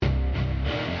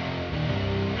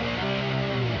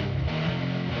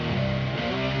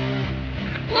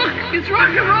It's rock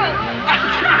and roll!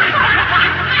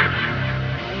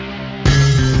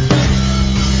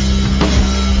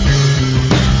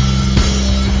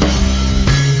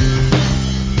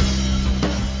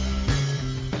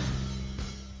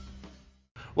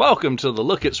 Welcome to the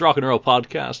Look It's Rock and Roll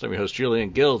podcast. I'm your host,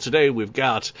 Julian Gill. Today we've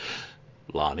got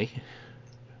Lonnie.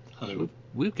 Hello.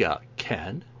 We've got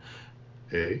Ken.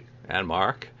 Hey. And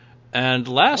Mark. And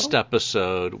last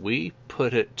episode, we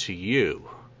put it to you,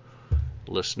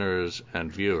 listeners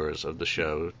and viewers of the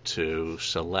show, to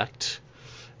select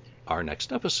our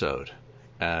next episode.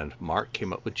 And Mark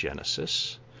came up with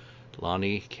Genesis.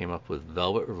 Lonnie came up with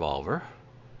Velvet Revolver,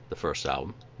 the first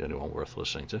album, the only one worth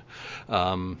listening to.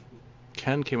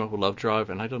 Ken came up with Love Drive,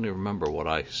 and I don't even remember what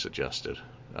I suggested.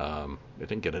 It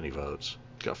didn't get any votes.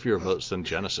 It got fewer votes than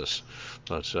Genesis,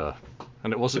 but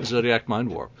and it wasn't Zodiac Mind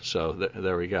Warp. So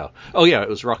there we go. Oh yeah, it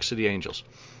was Rock City Angels.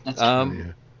 That's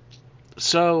true.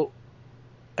 So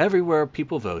everywhere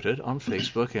people voted on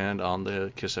Facebook and on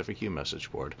the Kiss FAQ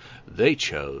message board, they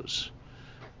chose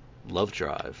Love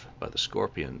Drive by the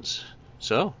Scorpions.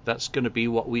 So that's going to be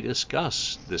what we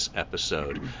discuss this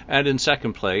episode. And in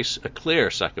second place, a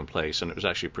clear second place, and it was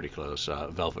actually pretty close,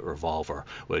 Velvet Revolver,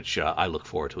 which I look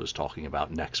forward to us talking about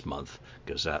next month,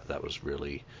 because that was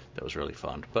really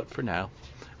fun. But for now,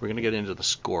 we're going to get into the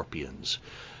Scorpions.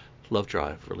 Love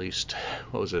Drive, released,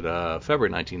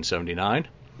 February 1979.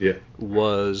 Yeah.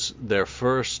 Was their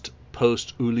first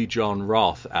post-Uli Jon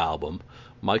Roth album.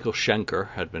 Michael Schenker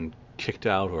had been kicked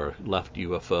out or left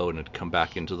UFO and had come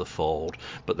back into the fold,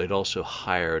 but they'd also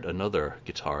hired another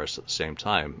guitarist at the same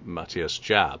time, Matthias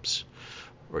Jabs,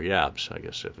 or Jabs, I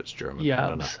guess if it's German. Jabs. I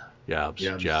don't know. Jabs.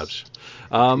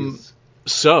 Yes.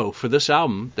 So for this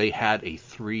album, they had a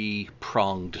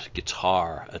three-pronged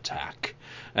guitar attack.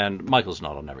 And Michael's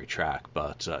not on every track,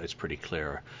 but it's pretty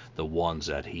clear the ones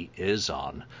that he is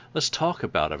on. Let's talk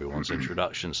about everyone's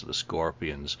introductions to the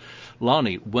Scorpions.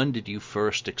 Lonnie, when did you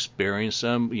first experience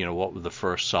them? You know, what were the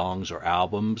first songs or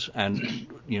albums? And,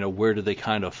 you know, where did they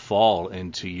kind of fall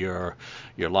into your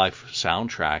life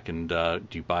soundtrack? And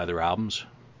do you buy their albums?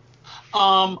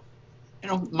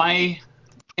 My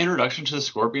introduction to the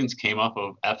Scorpions came off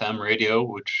of FM radio,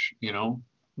 which,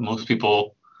 most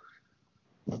people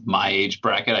my age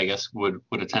bracket, I guess, would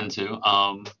attend to.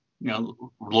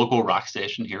 Local rock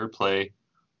station here would play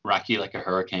Rocky Like a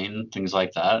Hurricane, things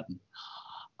like that.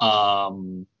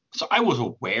 So I was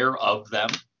aware of them.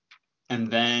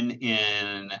 And then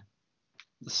in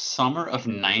the summer of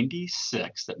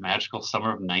 96, that magical summer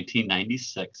of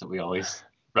 1996 that we always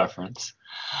reference,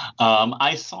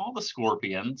 I saw the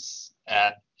Scorpions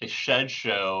at a Shed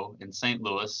show in St.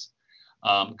 Louis,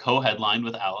 co-headlined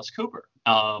with Alice Cooper.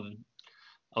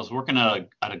 I was working at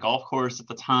a golf course at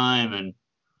the time, and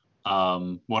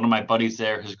one of my buddies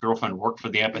there, his girlfriend worked for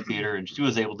the amphitheater, and she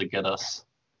was able to get us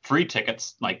free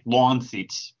tickets, like lawn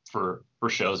seats for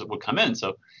shows that would come in.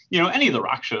 So, any of the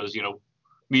rock shows,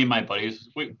 me and my buddies,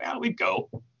 we'd go.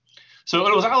 So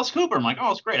it was Alice Cooper. I'm like,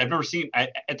 oh, it's great. I've never seen.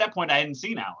 At that point, I hadn't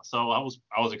seen Alice, so I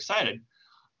was excited.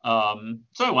 So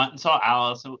I went and saw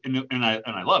Alice, and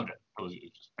I loved it. It was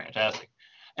just fantastic.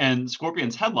 And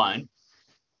Scorpions headline.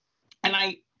 And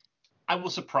I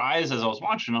was surprised as I was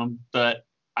watching them that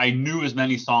I knew as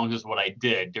many songs as what I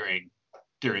did during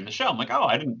the show. I'm like, oh,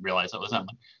 I didn't realize that was them.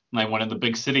 And I went in the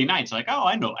Big City Nights, like, oh,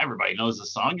 I know everybody knows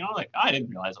this song. Like, I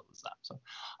didn't realize it was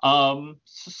them.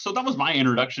 So that was my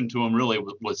introduction to them. Really,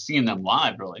 was seeing them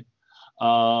live. Really,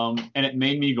 and it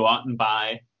made me go out and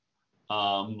buy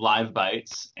Live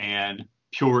Bites and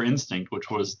Pure Instinct,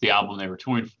 which was the album they were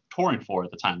touring for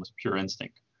at the time, was Pure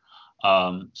Instinct.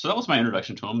 So that was my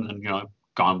introduction to them. And I've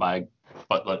gone by,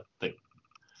 but the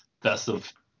best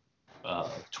of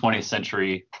 20th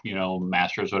century,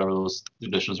 masters, whatever those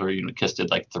editions were. Kiss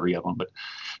did like 3 of them, but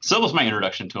so that was my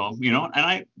introduction to them.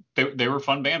 And they were a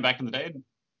fun band back in the day. And,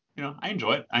 I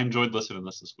enjoyed listening to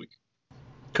this week.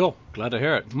 Cool, glad to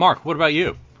hear it. Mark, what about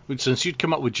you? Since you'd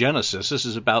come up with Genesis, this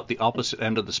is about the opposite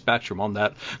end of the spectrum on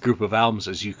that group of albums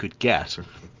as you could get.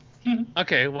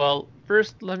 Okay, well,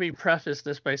 first let me preface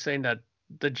this by saying that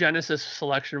the Genesis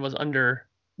selection was under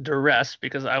duress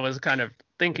because I was kind of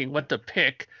thinking what to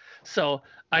pick. So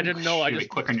I didn't know.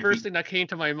 The first thing that came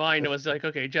to my mind was like,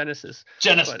 okay, Genesis.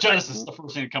 Genesis, the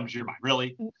first thing that comes to your mind,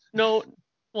 really? No,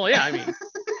 well, yeah, I mean,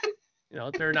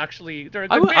 they're a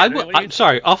good band. I'm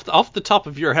sorry, off the top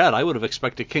of your head, I would have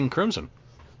expected King Crimson.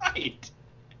 Right.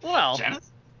 Well,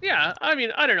 Genesis? Yeah, I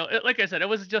mean, I don't know. Like I said, it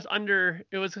was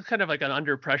kind of like an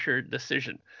under pressure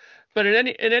decision. But in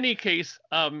any case,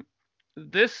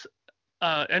 this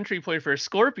entry point for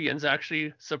Scorpions,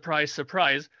 actually, surprise,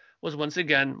 surprise, was once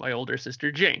again my older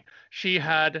sister Jane. She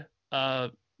had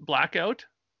Blackout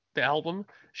the album,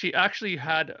 she actually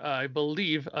had, I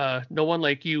believe, No One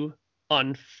Like You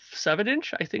on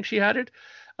 7-inch. I think she had it.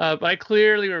 But I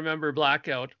clearly remember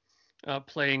Blackout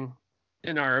playing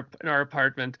in our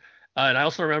apartment. And I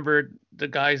also remember the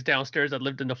guys downstairs that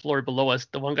lived in the floor below us.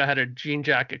 The one guy had a jean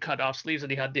jacket, cut off sleeves,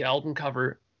 and he had the album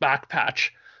cover back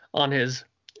patch on his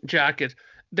jacket.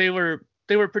 They were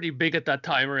pretty big at that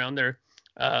time around there.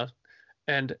 Uh,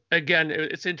 and again,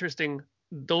 it's interesting.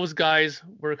 Those guys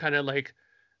were kind of like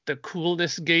the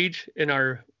coolness gauge in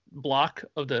our block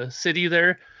of the city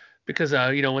there, because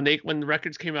when the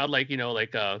records came out, like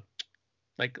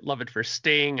Love It for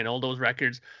Sting and all those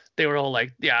records, they were all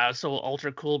like, yeah, so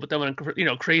ultra cool. But then when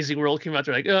Crazy World came out,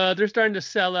 they're like, they're starting to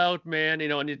sell out, man.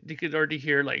 And you could already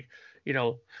hear like you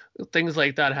know things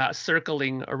like that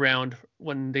circling around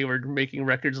when they were making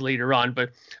records later on.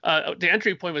 But the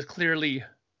entry point was clearly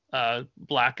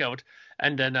Blackout,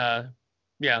 and then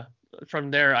yeah, from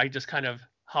there I just kind of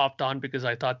hopped on because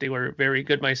I thought they were very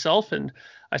good myself, and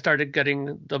I started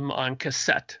getting them on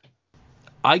cassette.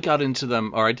 I got into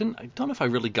them, or I don't know if I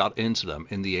really got into them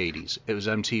in the 80s. It was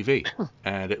MTV,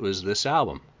 and it was this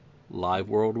album, Live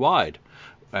Worldwide.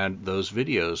 And those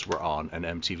videos were on, and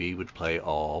MTV would play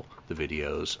all the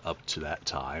videos up to that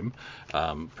time,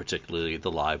 particularly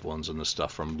the live ones and the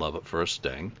stuff from Love at First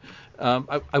Sting.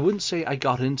 I wouldn't say I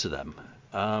got into them.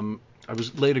 I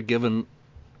was later given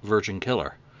Virgin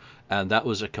Killer, and that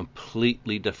was a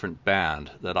completely different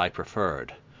band that I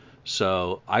preferred.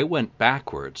 So I went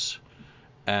backwards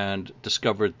and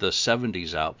discovered the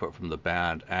 70s output from the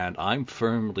band, and I'm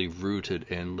firmly rooted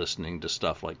in listening to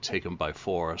stuff like Taken by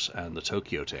Force and the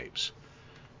Tokyo Tapes.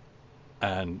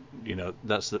 And,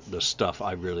 that's the stuff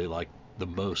I really like the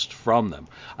most from them.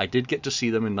 I did get to see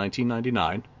them in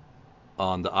 1999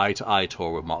 on the Eye to Eye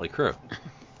tour with Motley Crue.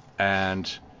 And,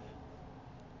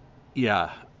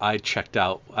 yeah,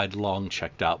 I'd long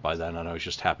checked out by then, and I was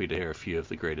just happy to hear a few of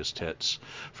the greatest hits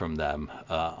from them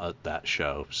at that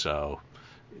show. So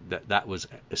that was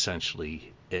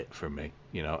essentially it for me.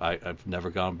 I've never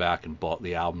gone back and bought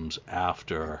the albums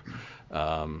after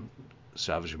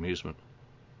Savage Amusement,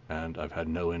 and I've had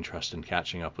no interest in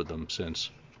catching up with them since.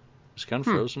 Is Ken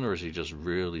frozen, or is he just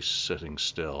really sitting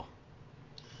still?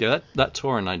 Yeah, that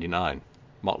tour in '99,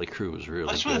 Motley Crue was really good.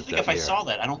 I was trying to think if I saw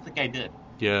that. I don't think I did.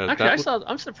 Yeah, actually,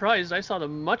 I'm surprised. I saw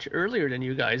them much earlier than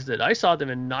you guys did. I saw them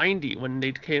in '90 when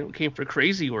they came for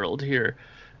Crazy World here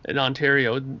in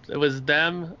Ontario. It was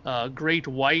them, Great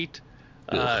White,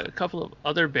 a couple of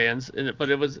other bands in it, but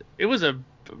it was a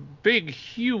big,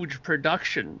 huge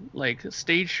production, like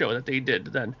stage show that they did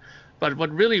then. But what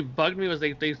really bugged me was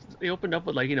they opened up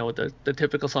with with the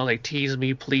typical song like Tease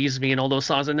Me, Please Me, and all those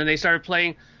songs, and then they started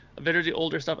playing a bit of the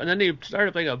older stuff, and then they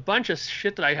started playing a bunch of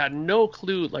shit that I had no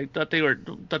clue like that they were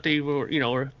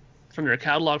were from their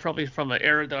catalog, probably from an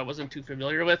era that I wasn't too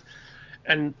familiar with.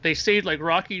 And they stayed like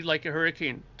Rocky Like a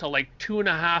Hurricane till like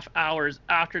 2.5 hours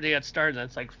after they had started. And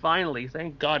it's like, finally,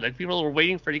 thank God. Like, people were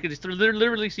waiting for it. You could just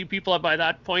literally see people by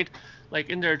that point, like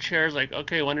in their chairs, like,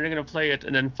 okay, when are they gonna play it?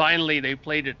 And then finally they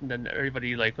played it, and then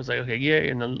everybody like was like, okay, yay!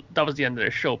 And then that was the end of the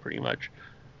show, pretty much.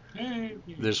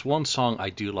 There's one song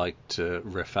I do like to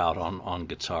riff out on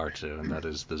guitar to, and that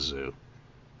is The Zoo.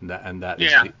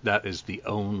 That is the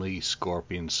only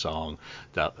Scorpion song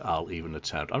that I'll even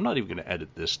attempt. I'm not even going to edit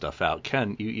this stuff out.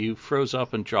 Ken, you froze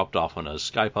up and dropped off on a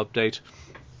Skype update.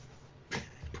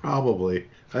 Probably.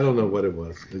 I don't know what it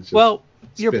was. Well,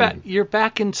 you're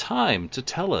back in time to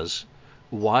tell us,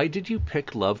 why did you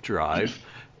pick Love Drive,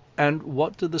 and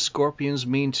what do the Scorpions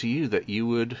mean to you that you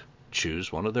would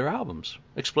choose one of their albums?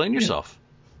 Explain yourself.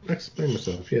 Yeah. Explain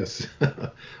myself, yes.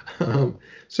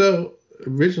 So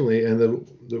originally, and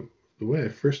the way I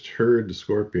first heard the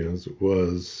Scorpions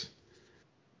was,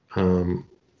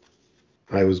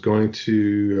 I went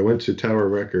to Tower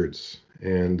Records,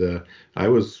 and I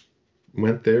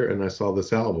went there and I saw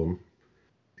this album.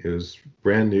 It was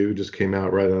brand new, just came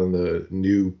out right on the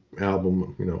new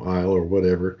album, aisle or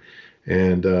whatever,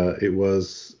 and it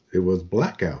was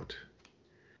Blackout.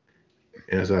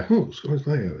 And I was like, Scorpions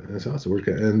Blackout. And I saw some work.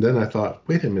 And then I thought,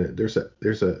 wait a minute, there's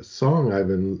a song I've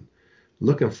been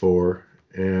looking for,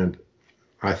 and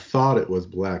I thought it was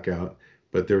Blackout,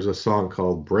 but there's a song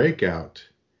called Breakout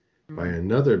by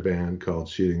another band called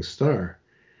Shooting Star.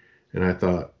 And I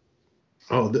thought,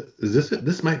 is this it?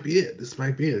 This might be it. This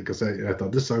might be it, because I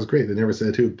thought this song's great. They never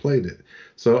said who played it.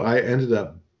 So I ended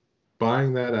up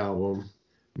buying that album,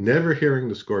 never hearing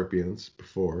the Scorpions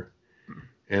before,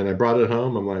 and I brought it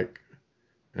home. I'm like,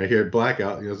 I hear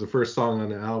Blackout, it's the first song on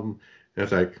the album, and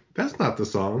it's like, that's not the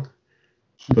song,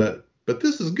 but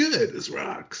this is good. This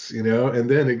rocks, And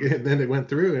then it went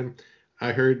through, and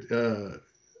I heard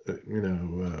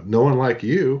No One Like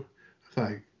You.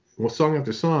 Like, well, song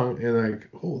after song, and like,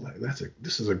 oh,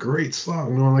 this is a great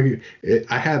song. No One Like You.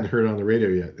 I hadn't heard it on the radio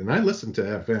yet, and I listened to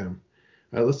FM.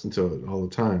 I listened to it all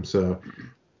the time, so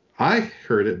I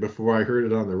heard it before I heard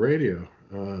it on the radio,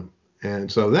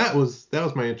 and so that was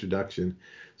my introduction.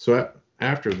 So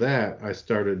after that, I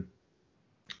started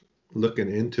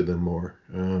looking into them more,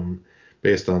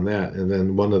 based on that. And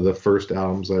then one of the first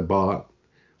albums I bought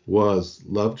was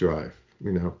Love Drive.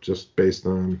 Just based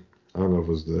on, I don't know if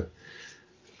it was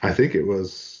I think it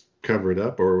was Cover It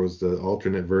Up or it was the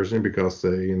alternate version, because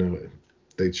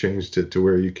they changed it to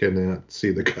where you cannot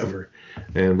see the cover,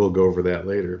 and we'll go over that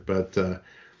later. But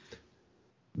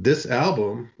this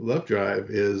album, Love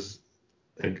Drive,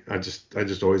 I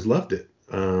just always loved it.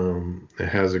 It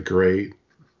has a great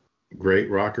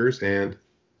rockers, and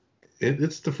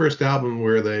it's the first album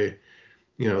where they,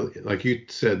 like you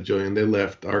said, Julian, they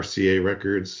left RCA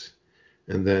Records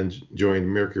and then joined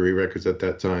Mercury Records at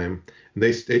that time. And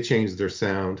they changed their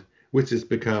sound, which has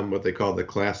become what they call the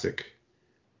classic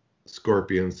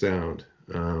Scorpion sound.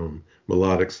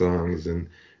 Melodic songs and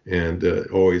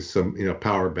always some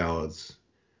power ballads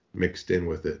mixed in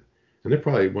with it. And they're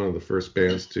probably one of the first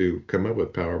bands to come up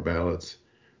with power ballads,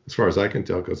 as far as I can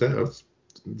tell, because that was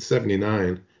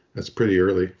 79. That's pretty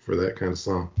early for that kind of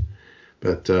song.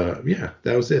 But yeah,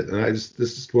 that was it. And this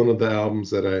is one of the albums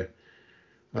that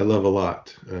I love a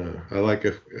lot. I like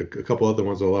a couple other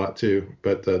ones a lot too,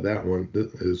 but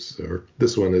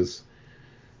this one is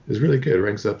really good. It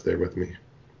ranks up there with me.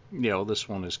 Yeah, well, this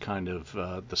one is kind of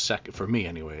the second, for me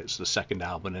anyway, it's the second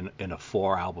album in a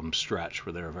 4-album stretch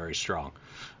where they're very strong.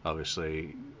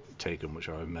 Obviously, Taken, which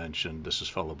I mentioned, this is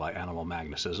followed by Animal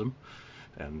Magnetism,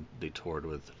 and they toured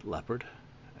with Leopard,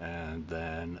 and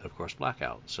then, of course,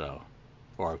 Blackout. So,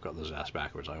 or I've got those ass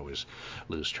backwards, I always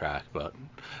lose track. But,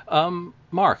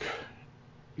 Mark,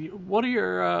 what are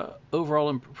your overall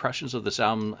impressions of this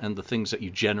album and the things that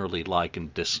you generally like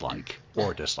and dislike,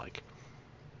 or dislike?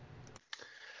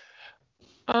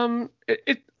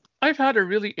 I've had a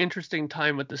really interesting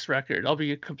time with this record. I'll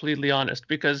be completely honest,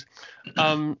 because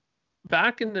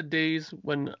back in the days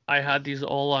when I had these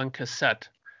all on cassette,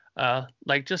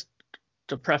 like, just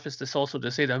to preface this also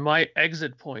to say that my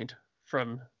exit point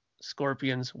from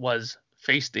Scorpions was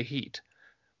Face the Heat.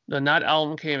 When that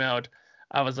album came out,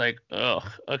 I was like, oh,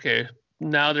 okay,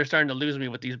 now they're starting to lose me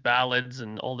with these ballads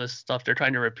and all this stuff. They're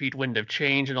trying to repeat Wind of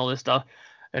Change and all this stuff.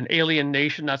 And Alien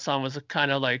Nation, that song was kind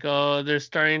of like, oh, they're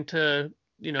starting to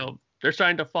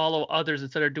follow others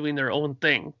instead of doing their own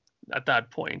thing at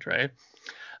that point, right?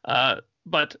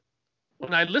 But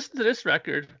when I listened to this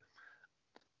record,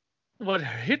 what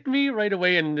hit me right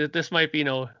away, and this might be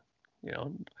nerd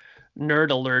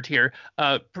alert here,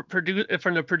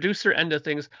 from the producer end of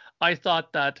things, I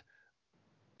thought that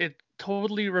it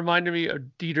totally reminded me of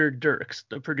Dieter Dierks,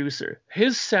 the producer.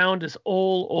 His sound is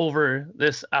all over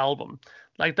this album.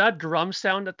 Like, that drum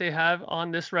sound that they have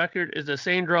on this record is the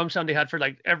same drum sound they had for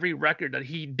like every record that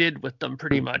he did with them,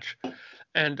 pretty much.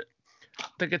 And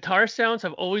the guitar sounds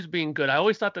have always been good. I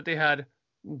always thought that they had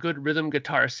good rhythm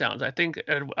guitar sounds. I think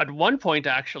at one point,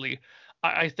 actually,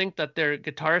 I think that their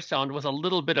guitar sound was a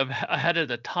little bit ahead of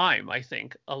the time. I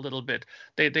think a little bit.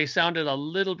 They sounded a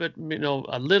little bit,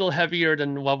 a little heavier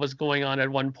than what was going on at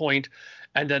one point.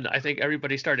 And then I think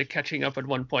everybody started catching up at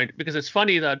one point, because it's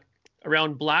funny that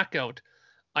around Blackout,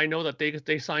 I know that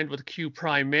they signed with Q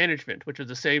Prime Management, which was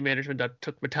the same management that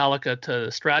took Metallica to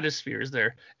the stratospheres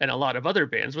there, and a lot of other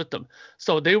bands with them.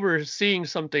 So they were seeing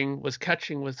something was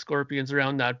catching with Scorpions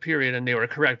around that period, and they were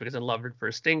correct, because then Love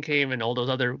for Sting came and all those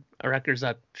other records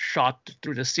that shot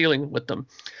through the ceiling with them.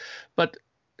 But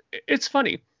it's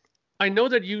funny. I know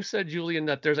that you said, Julian,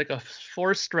 that there's like a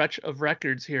forced stretch of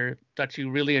records here that you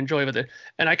really enjoy with it,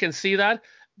 and I can see that.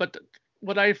 But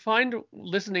what I find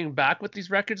listening back with these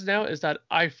records now is that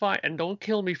I find, and don't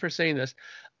kill me for saying this,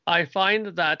 I find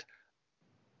that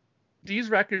these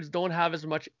records don't have as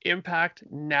much impact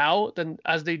now than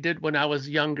as they did when I was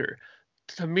younger.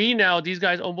 To me now, these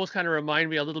guys almost kind of remind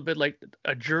me a little bit like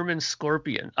a German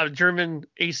Scorpion, a German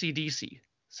AC/DC.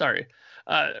 Sorry,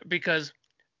 because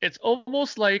it's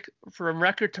almost like from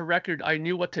record to record, I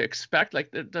knew what to expect.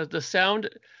 Like the sound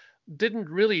didn't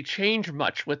really change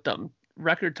much with them,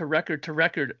 record to record to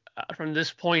record, from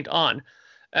this point on.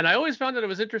 And I always found that it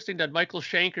was interesting that Michael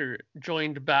Schenker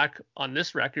joined back on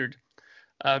this record,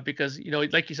 because,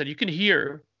 like you said, you can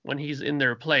hear when he's in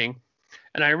there playing.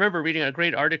 And I remember reading a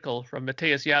great article from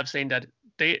Matthias Yav saying that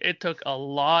it took a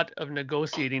lot of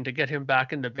negotiating to get him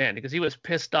back in the band, because he was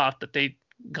pissed off that they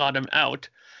got him out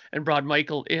and brought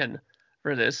Michael in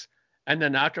for this. And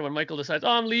then after, when Michael decides,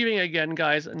 I'm leaving again,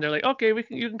 guys, and they're like, okay,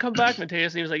 you can come back,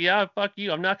 Mateus. And he was like, yeah, fuck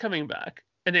you, I'm not coming back.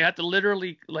 And they had to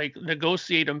literally like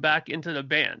negotiate him back into the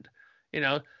band, you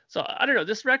know. So I don't know.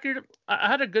 This record, I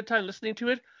had a good time listening to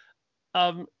it.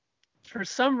 Um, for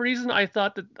some reason, I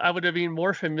thought that I would have been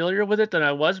more familiar with it than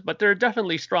I was, but there are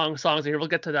definitely strong songs here. We'll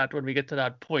get to that when we get to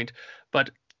that point.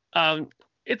 But um,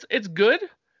 it's good,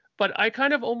 but I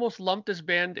kind of almost lumped this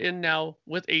band in now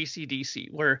with AC/DC,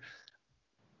 where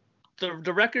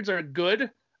the records are good.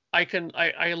 I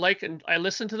like and I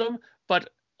listen to them,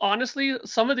 but honestly,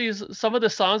 some of the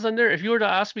songs on there, if you were to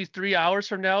ask me 3 hours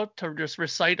from now to just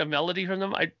recite a melody from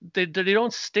them, they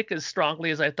don't stick as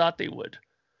strongly as I thought they would.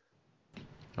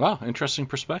 Wow, interesting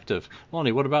perspective.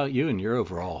 Lonnie, what about you and your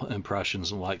overall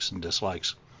impressions and likes and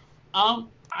dislikes?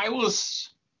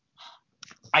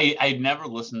 I'd never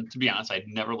listened, to be honest, I'd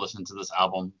never listened to this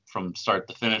album from start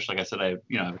to finish. Like I said, I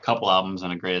have a couple albums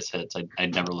and a greatest hits.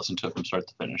 I'd never listened to it from start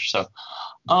to finish. So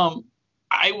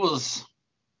I was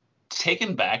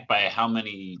taken back by how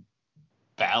many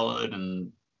ballad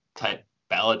type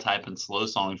and slow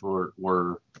songs were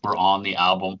on the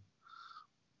album.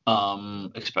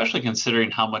 Especially considering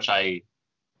how much I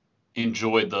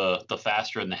enjoyed the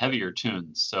faster and the heavier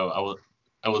tunes. So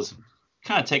I was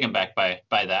kind of taken back by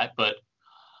that, but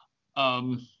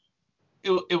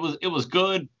it was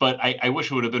good, but I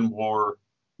wish it would have been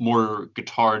more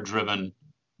guitar driven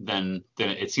than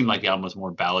it seemed like the album was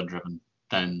more ballad driven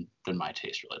than my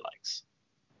taste really likes.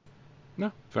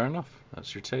 No, fair enough.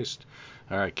 That's your taste.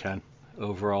 All right, Ken.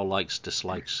 Overall likes,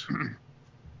 dislikes.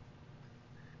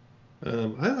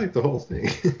 I like the whole thing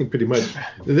pretty much.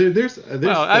 There's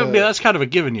well, I mean, that's kind of a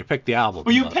given. You pick the album.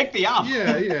 Well, you pick the album.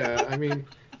 Yeah. I mean,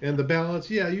 and the ballads,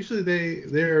 yeah. Usually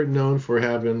they're known for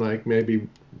having like maybe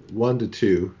 1 to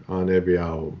 2 on every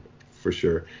album for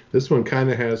sure. This one kind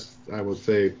of has, I would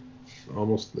say,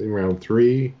 almost around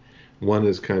 3. One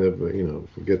is kind of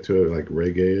get to it like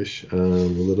reggae-ish a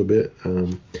little bit,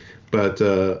 but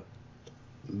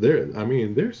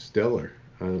they're stellar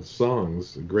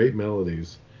songs, great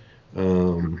melodies. I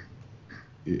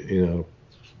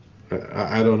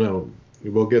don't know.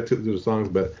 We'll get to the songs,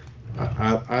 but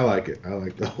I like it. I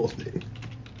like the whole thing.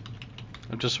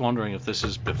 I'm just wondering if this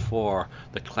is before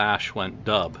the Clash went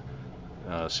dub.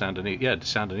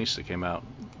 Sandinista came out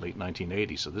late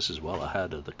 1980, so this is well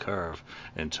ahead of the curve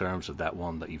in terms of that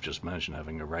one that you've just mentioned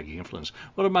having a reggae influence.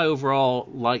 One of my overall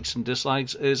likes and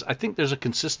dislikes is I think there's a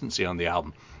consistency on the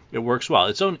album. It works well.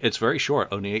 It's very short,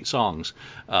 only 8 songs.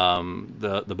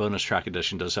 The bonus track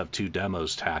edition does have 2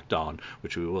 demos tacked on,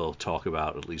 which we will talk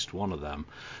about, at least one of them.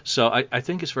 So I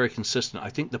think it's very consistent. I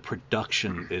think the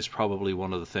production is probably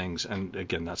one of the things, and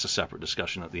again, that's a separate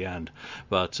discussion at the end,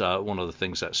 but one of the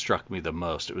things that struck me the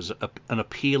most. It was an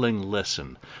appealing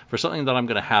listen. For something that I'm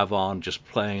going to have on just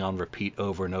playing on repeat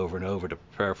over and over and over to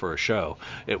prepare for a show,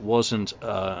 it wasn't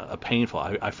a painful.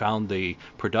 I found the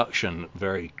production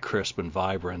very crisp and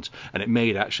vibrant, and it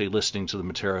made actually listening to the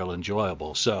material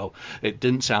enjoyable. So it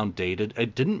didn't sound dated.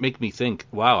 It didn't make me think,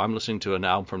 wow, I'm listening to an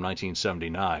album from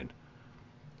 1979.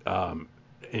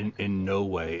 In no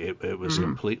way. It was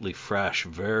completely fresh,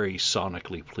 very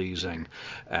sonically pleasing.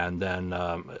 And then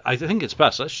I think it's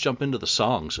best. Let's jump into the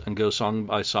songs and go song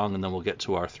by song, and then we'll get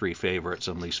to our 3 favorites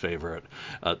and least favorite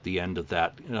at the end of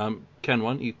that. Ken,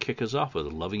 why don't you kick us off with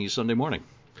Loving You Sunday Morning?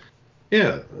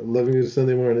 Yeah, Loving You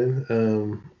Sunday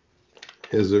Morning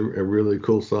is a really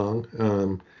cool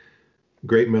song.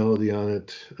 Great melody on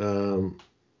it.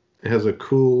 It has a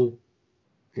cool,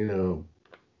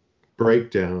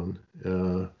 breakdown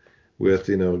with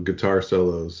guitar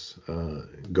solos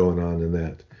going on in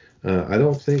that. I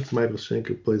don't think Michael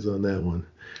Schenker plays on that one,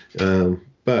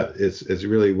 but it's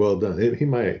really well done. He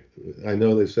might. I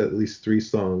know they've said at least 3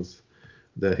 songs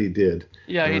that he did.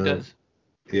 Yeah, he does.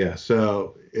 Yeah,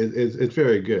 so it's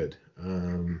very good,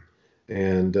 and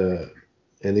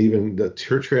even the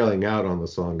trailing out on the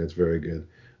song is very good.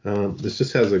 This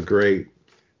just has a great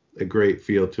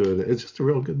feel to it. It's just a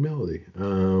real good melody.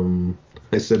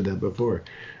 I said that before,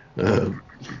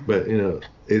 but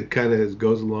it kind of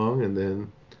goes along, and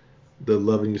then the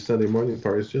Loving You Sunday Morning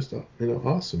part is just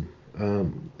awesome.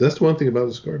 That's one thing about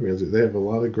the Scorpions. They have a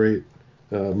lot of great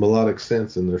melodic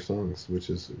sense in their songs, which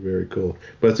is very cool.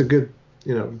 But it's a good,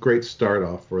 great start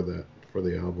off for the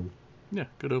album. Yeah,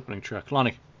 good opening track.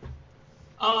 Lonnie.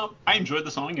 I enjoyed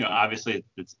the song. Obviously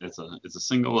it's a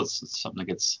single. It's something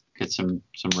that gets some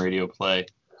radio play.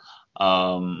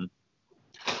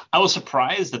 I was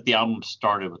surprised that the album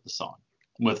started with the song,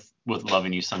 with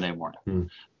Loving You Sunday Morning.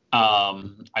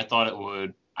 I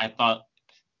thought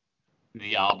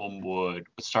the album would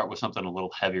start with something a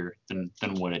little heavier than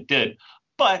what it did.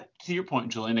 But to your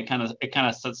point, Julian, it kind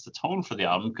of sets the tone for the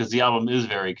album, because the album is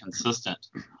very consistent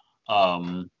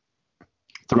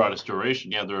throughout its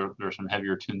duration. Yeah, there are some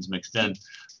heavier tunes mixed in,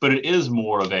 but it is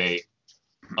more of a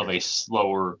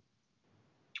slower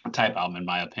type album, in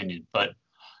my opinion. But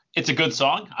it's a good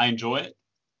song. I enjoy it.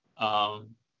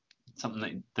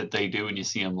 Something that they do when you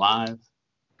see them live.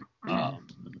 I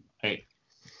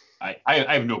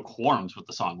have no qualms with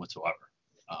the song whatsoever.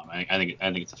 I think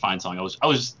it's a fine song. I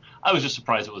was just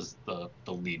surprised it was the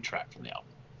lead track from the album.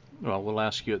 Well, we'll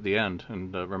ask you at the end,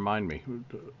 and remind me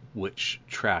which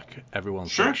track everyone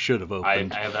Sure. thinks should have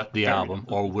opened I have that the prepared. album,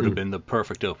 or would have been the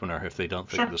perfect opener if they don't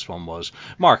think Sure. this one was.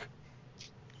 Mark.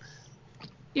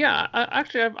 Yeah,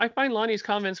 I find Lonnie's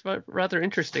comments rather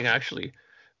interesting, actually,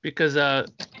 because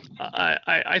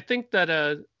I think that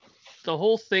the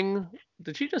whole thing.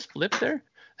 Did she just flip there?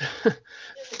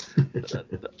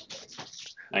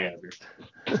 I got it.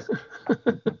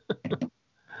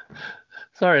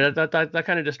 Sorry, that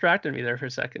kind of distracted me there for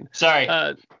a second. Sorry.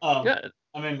 Yeah.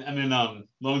 I'm in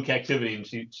lone captivity, and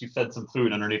she fed some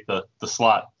food underneath the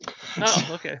slot. Oh,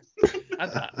 okay.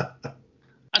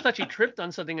 I thought you tripped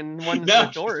on something and won No,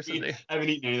 the door or something. I haven't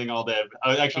eaten anything all day. It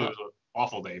was an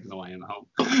awful day, even though I am at home.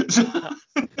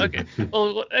 Okay.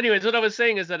 Well, anyways, what I was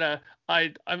saying is that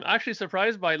I'm actually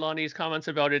surprised by Lonnie's comments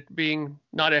about it being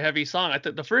not a heavy song. I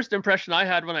thought the first impression I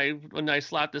had when I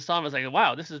slapped this on was like,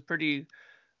 wow, this is pretty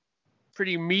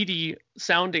meaty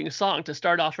sounding song to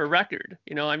start off a record.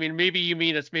 You know, I mean, maybe you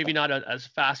mean it's maybe not as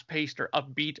fast paced or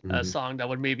upbeat a song that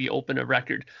would maybe open a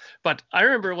record. But I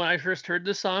remember when I first heard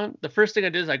this song, the first thing I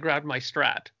did is I grabbed my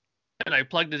Strat and I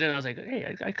plugged it in. I was like,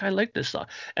 hey, I kind of like this song.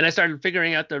 And I started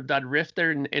figuring out that riff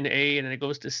there in A, and then it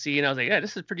goes to C, and I was like, yeah,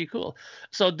 this is pretty cool.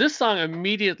 So this song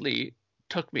immediately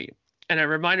took me. And it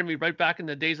reminded me right back in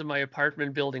the days of my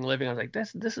apartment building living. I was like,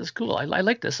 this is cool. I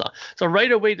like this song. So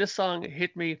right away, this song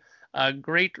hit me.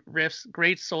 Great riffs,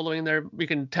 great soloing there. We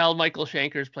can tell Michael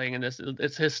Schenker's playing in this.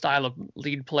 It's his style of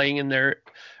lead playing in there,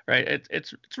 right?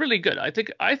 It's really good. I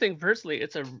think personally,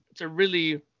 it's a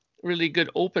really good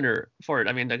opener for it.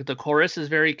 I mean, the chorus is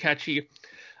very catchy,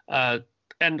 and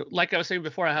like I was saying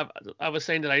before, I was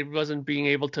saying that I wasn't being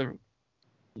able to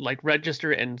like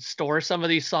register and store some of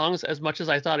these songs as much as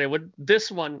I thought I would. This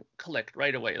one clicked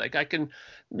right away. Like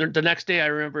the next day I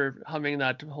remember humming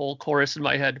that whole chorus in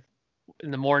my head in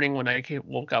the morning when I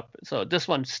woke up. So this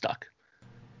one stuck.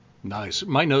 Nice.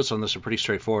 My notes on this are pretty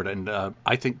straightforward, and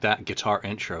I think that guitar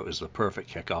intro is the perfect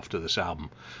kickoff to this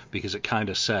album, because it kind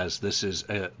of says this is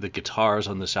the guitars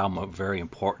on this album are very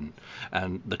important,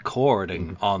 and the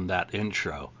chording on that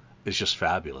intro is just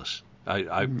fabulous.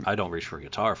 I don't reach for a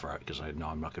guitar for it because I know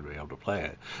I'm not going to be able to play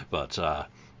it, but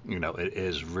it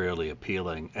is really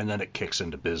appealing, and then it kicks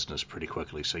into business pretty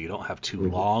quickly, so you don't have too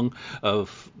long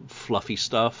of fluffy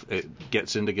stuff. It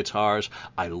gets into guitars.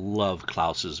 I love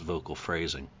Klaus's vocal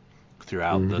phrasing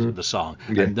throughout the song.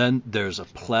 Yeah. And then there's a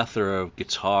plethora of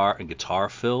guitar and guitar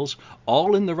fills,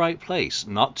 all in the right place.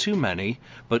 Not too many,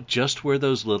 but just where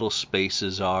those little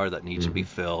spaces are that need to be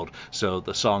filled, so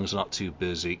the song's not too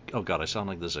busy. Oh God, I sound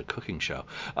like there's a cooking show.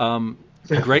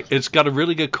 Great. It's got a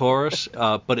really good chorus,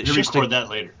 but it's just record that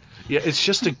later. Yeah, it's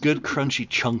just a good crunchy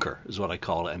chunker is what I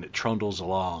call it, and it trundles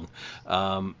along.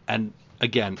 And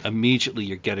again, immediately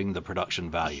you're getting the production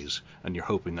values, and you're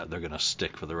hoping that they're going to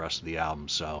stick for the rest of the album.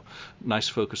 So nice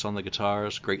focus on the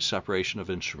guitars, great separation of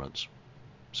instruments.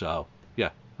 So yeah,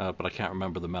 but I can't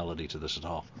remember the melody to this at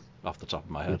all off the top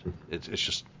of my head. It's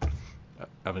just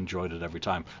I've enjoyed it every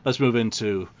time. Let's move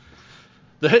into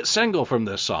the hit single from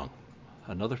this song,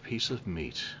 Another Piece of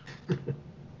Meat.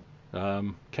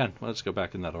 Ken, let's go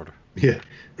back in that order. Yeah.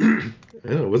 I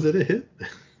don't know, was it a hit?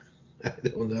 I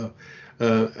don't know.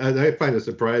 I find it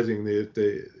surprising that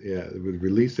they would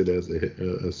release it as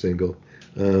a single.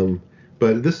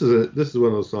 But this is one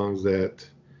of those songs that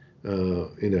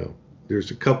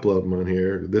there's a couple of them on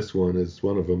here. This one is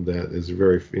one of them that is a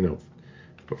very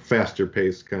faster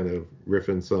paced kind of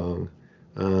riffing song.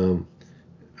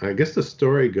 I guess the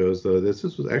story goes though this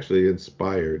was actually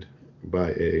inspired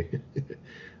by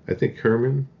I think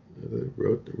Herman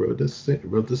wrote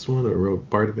this one or wrote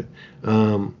part of it.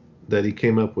 That he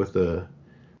came up with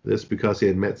this because he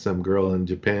had met some girl in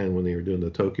Japan when they were doing the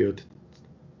Tokyo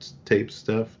tape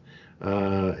stuff,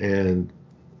 and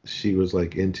she was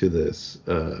like into this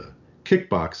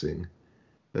kickboxing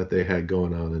that they had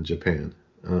going on in Japan.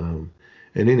 And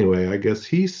anyway, I guess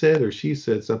he said or she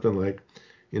said something like,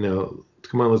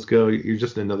 come on, let's go. You're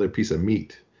just another piece of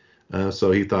meat.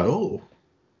 So he thought,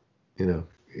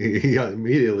 he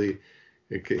immediately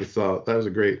thought that was a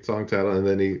great song title, and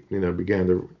then he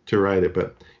began to write it.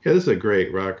 But yeah, this is a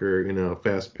great rocker,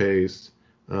 fast paced,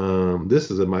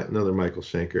 This is another Michael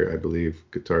Schenker, I believe,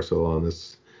 guitar solo on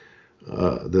this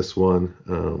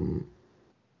one.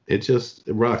 It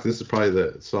rocks. This is probably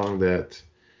the song that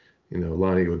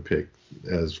Lonnie would pick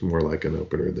as more like an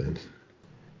opener than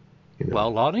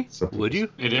Well, Lonnie, something would you?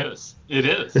 It is.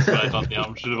 That's what I thought the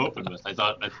album should have opened with.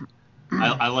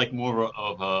 I like more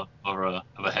of a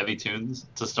heavy tunes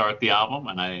to start the album,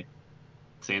 and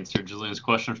to answer Julian's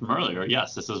question from earlier,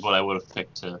 yes, this is what I would have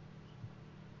picked to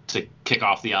kick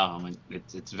off the album.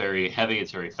 It's very heavy,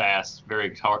 it's very fast, very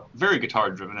guitar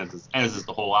driven, as is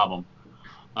the whole album.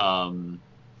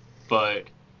 But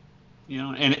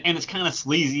and it's kind of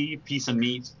sleazy piece of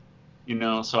meat,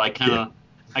 So I kind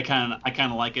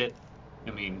of like it. I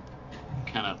mean,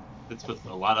 kind of it's with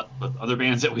with other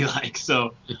bands that we like.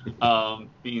 So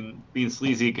being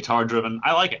sleazy, guitar driven,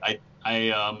 I like it.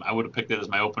 I would have picked it as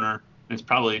my opener. And it's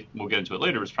probably, we'll get into it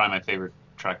later, it's probably my favorite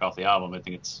track off the album. I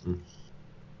think it's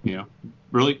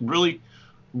really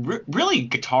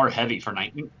guitar heavy for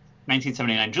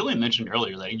 1979. Julian mentioned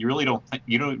earlier that you really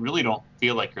don't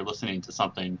feel like you're listening to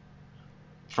something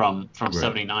from Right.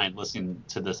 79 listening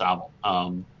to this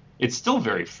album. It's still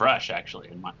very fresh,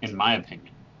 actually, in my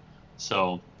opinion.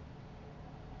 So,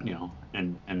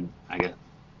 and I guess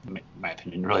my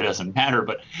opinion really doesn't matter,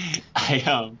 but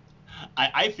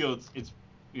I feel it's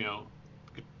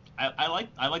I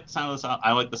like the sound of the song.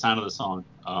 I like the sound of the song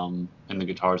and the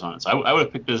guitars on it. So I would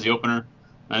have picked it as the opener.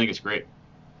 I think it's great.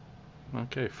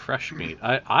 Okay, fresh meat.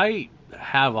 I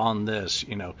have on this,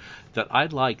 that I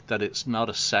like that it's not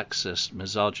a sexist,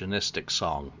 misogynistic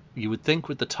song. You would think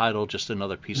with the title, Just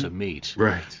Another Piece of Meat,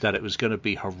 Right. that it was going to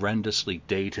be horrendously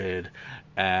dated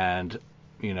and,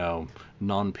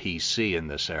 non-PC in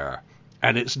this era.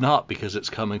 And it's not, because it's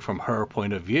coming from her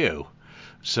point of view.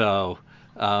 So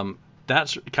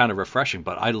that's kind of refreshing,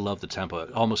 but I love the tempo.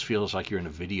 It almost feels like you're in a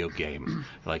video game,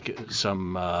 like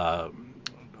some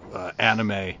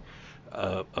anime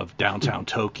of downtown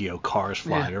Tokyo, cars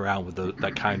flying around with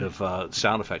that kind of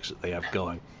sound effects that they have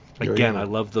going. Again, I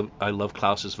love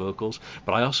Klaus's vocals,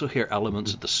 but I also hear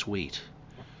elements of the suite.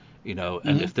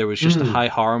 And if there was just a high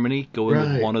harmony going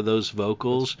with one of those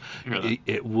vocals,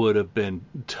 it would have been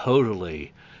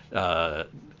totally out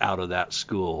of that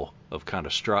school of kind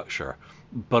of structure.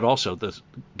 But also the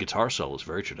guitar solo is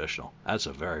very traditional. That's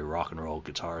a very rock and roll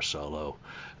guitar solo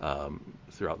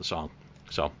throughout the song.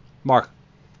 So, Mark.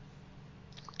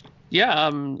 Yeah,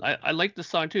 I like the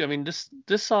song too. I mean, this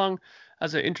song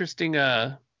has an interesting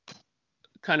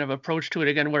kind of approach to it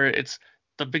again, where it's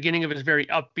the beginning of it is very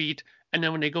upbeat, and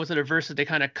then when they go to the verses, they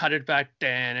kind of cut it back,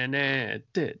 and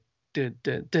they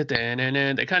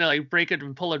kind of like break it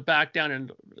and pull it back down,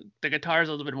 and the guitar's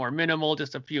a little bit more minimal,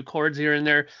 just a few chords here and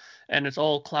there, and it's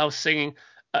all Klaus singing.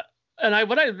 And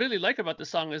what I really like about the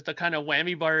song is the kind of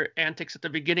whammy bar antics at the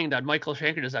beginning that Michael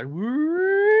Schenker does, that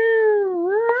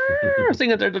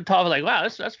singing at the top. Like, wow,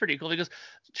 that's pretty cool, because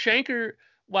Schenker,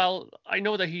 while I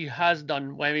know that he has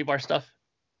done whammy bar stuff,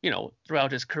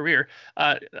 throughout his career,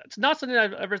 it's not something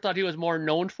I've ever thought he was more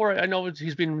known for. I know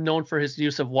he's been known for his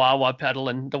use of wah-wah pedal,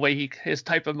 and the way his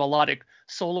type of melodic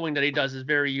soloing that he does is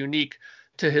very unique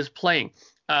to his playing.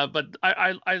 But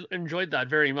I enjoyed that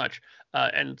very much.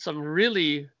 And some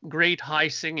really great high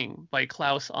singing by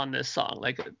Klaus on this song.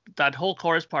 Like, that whole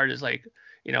chorus part is like,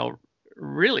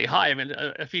 really high. I mean,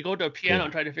 if you go to a piano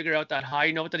and try to figure out that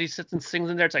high note that he sits and sings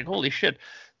in there, it's like, holy shit,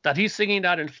 that he's singing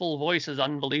that in full voice is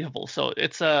unbelievable. So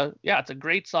it's a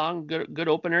great song, good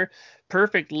opener,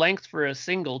 perfect length for a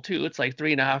single too. It's like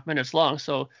 3.5 minutes long.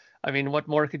 So I mean, what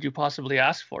more could you possibly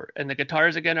ask for? And the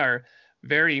guitars again are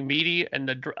very meaty,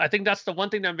 and I think that's the one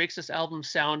thing that makes this album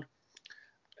sound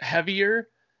heavier,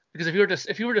 because if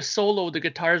you were to solo the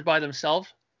guitars by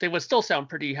themselves, they would still sound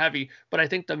pretty heavy, but I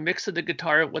think the mix of the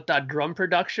guitar with that drum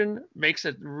production makes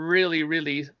it really,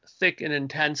 really thick and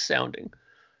intense sounding.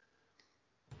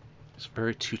 It's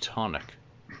very Teutonic.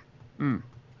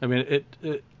 I mean,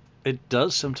 it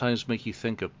does sometimes make you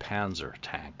think of Panzer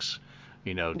tanks,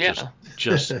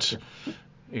 just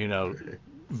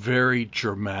very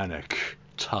Germanic,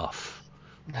 tough.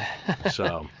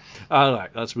 So, all right,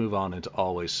 let's move on into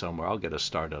Always Somewhere. I'll get us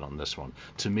started on this one.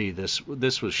 To me, this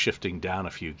was shifting down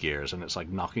a few gears, and it's like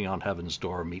Knocking on Heaven's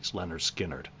Door meets Leonard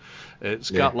Skinner.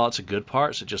 It's got lots of good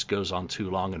parts. It just goes on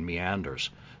too long and meanders.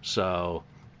 So,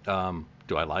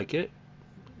 do I like it?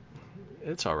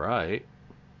 It's all right.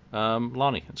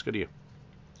 Lonnie, it's good to you.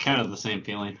 Kind of the same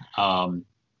feeling.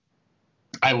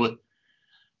 I would,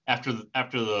 after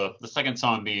the second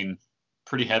song being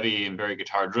pretty heavy and very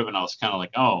guitar driven, I was kind of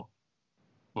like, oh,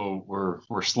 well,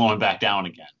 we're slowing back down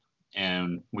again,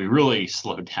 and we really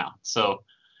slowed down. So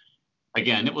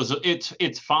again,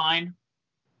 it's fine.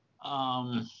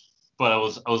 But I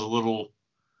was a little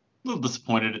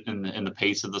disappointed in the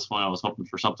pace of this one. I was hoping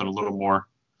for something a little more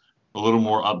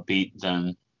upbeat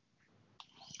than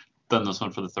this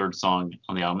one for the third song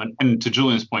on the album. And to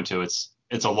Julian's point too,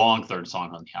 it's a long third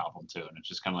song on the album too, and it's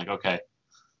just kind of like, okay,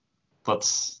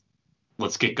 let's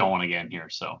get going again here.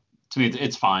 So to me,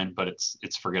 it's fine, but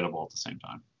it's forgettable at the same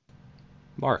time.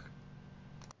 Mark.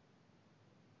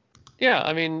 Yeah,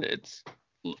 I mean,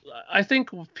 I think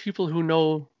people who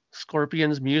know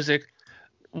Scorpions music,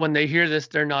 when they hear this,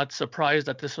 they're not surprised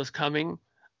that this was coming.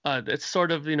 It's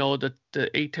sort of, the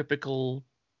atypical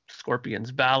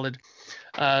Scorpions ballad.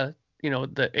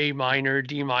 The A minor,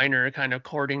 D minor kind of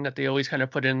chording that they always kind of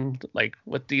put in, like,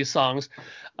 with these songs.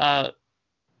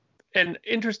 And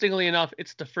interestingly enough,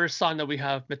 it's the first song that we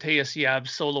have Matthias Yab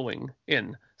soloing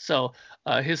in. So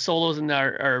his solos in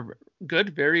there are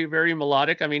good, very, very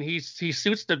melodic. I mean, he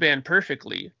suits the band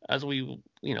perfectly, as we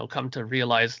come to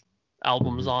realize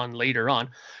albums on later on.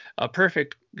 A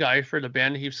perfect guy for the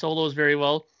band. He solos very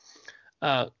well.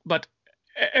 But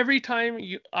every time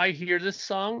I hear this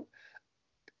song,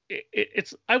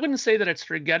 it's I wouldn't say that it's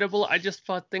forgettable. I just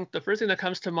think the first thing that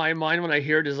comes to my mind when I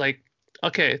hear it is like,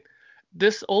 okay,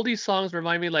 all these songs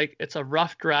remind me like it's a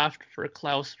rough draft for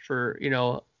Klaus for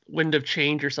Wind of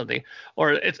Change or something,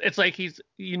 or it's like he's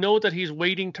that he's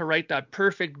waiting to write that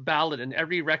perfect ballad, and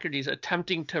every record he's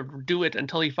attempting to do it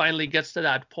until he finally gets to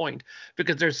that point,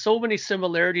 because there's so many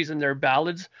similarities in their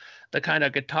ballads, the kind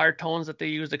of guitar tones that they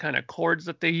use, the kind of chords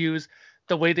that they use,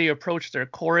 the way they approach their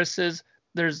choruses.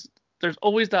 There's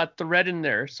always that thread in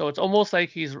there, so it's almost like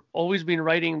he's always been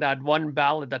writing that one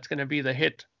ballad that's going to be the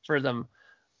hit for them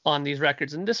on these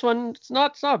records. And this one, it's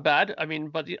not bad. I mean,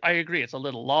 but I agree, it's a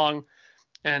little long,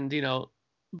 and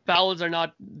ballads are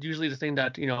not usually the thing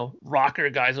that rocker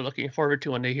guys are looking forward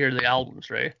to when they hear the albums,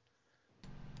 right?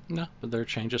 No, but there are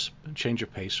change of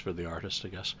pace for the artist, I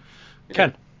guess. Yeah.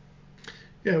 Ken.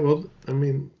 Yeah, well, I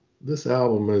mean, this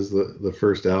album is the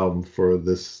first album for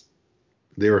this.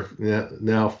 They were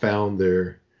now found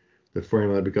their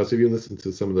formula, because if you listen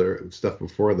to some of their stuff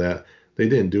before that, they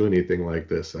didn't do anything like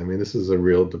this. I mean, this is a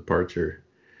real departure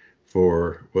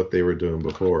for what they were doing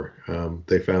before.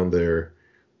 They found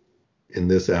in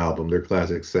this album, their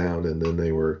classic sound, and then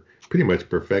they were pretty much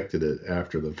perfected it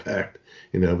after the fact,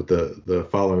 with the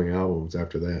following albums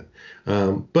after that.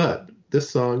 But this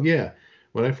song, yeah,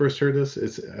 when I first heard this,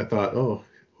 I thought, oh,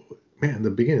 man,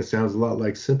 the beginning sounds a lot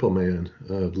like Simple Man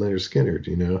of Lynyrd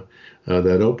Skynyrd,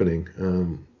 that opening,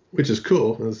 which is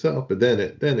cool in itself. But then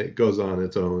it goes on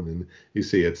its own, and you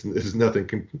see it's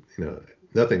nothing,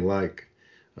 nothing like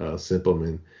Simple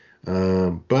Man.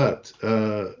 But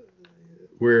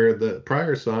where the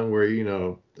prior song, where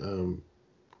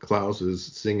Klaus is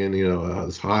singing,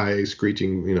 this high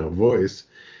screeching, voice,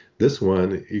 this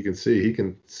one you can see he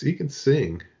can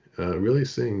sing, really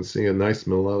sing a nice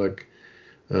melodic.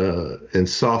 And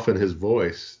soften his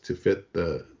voice to fit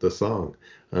the song,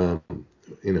 so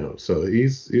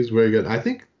he's very good. I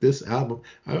think this album,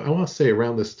 I want to say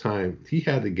around this time, he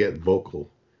had to get vocal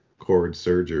cord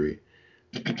surgery.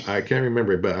 I can't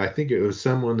remember, but I think it was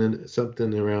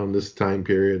something around this time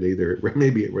period, either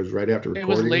maybe it was right after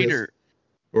recording it was later, this,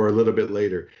 or a little bit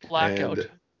later. Blackout. And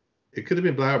it could have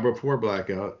been before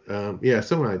Blackout, yeah,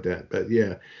 something like that. But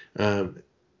yeah,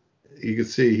 you could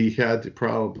see he had to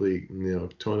probably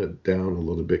tone it down a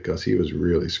little bit, because he was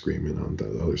really screaming on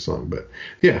the other song. But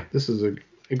yeah, this is a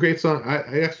great song.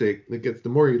 I actually, the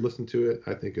more you listen to it,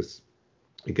 I think it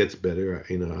gets better.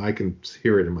 I can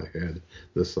hear it in my head,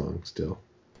 this song still.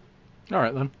 All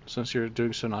right, then, since you're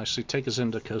doing so nicely, take us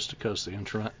into Coast to Coast, the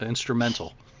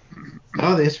instrumental.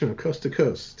 Oh, the instrumental, Coast to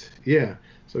Coast. Yeah,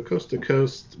 so Coast to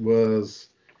Coast was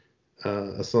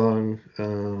a song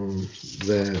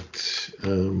that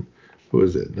who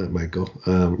is it? Not Michael.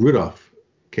 Rudolph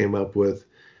came up with,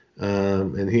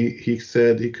 and he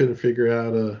said he couldn't figure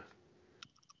out a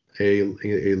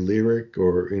lyric,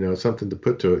 or something to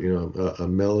put to it, a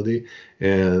melody,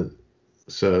 and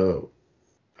so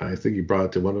I think he brought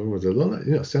it to one of them and said,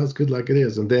 well, sounds good like it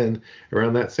is. And then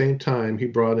around that same time, he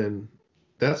brought in.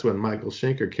 That's when Michael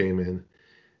Schenker came in.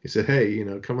 He said, hey,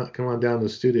 come on down to the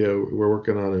studio. We're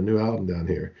working on a new album down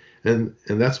here. And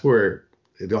that's where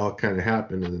it all kind of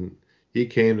happened. And he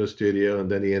came to the studio,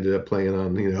 and then he ended up playing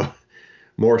on,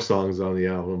 more songs on the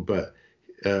album. But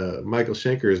Michael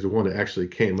Schenker is the one that actually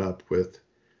came up with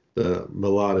the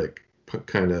melodic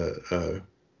kind of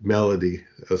melody,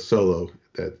 a solo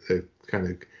that kind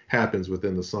of happens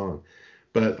within the song.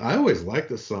 But I always liked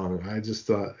the song. I just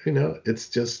thought, it's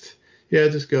just, yeah,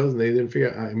 it just goes, and they didn't figure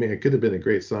out. I mean, it could have been a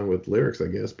great song with lyrics, I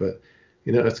guess, but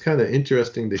It's kind of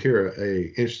interesting to hear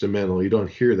a instrumental. You don't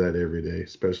hear that every day,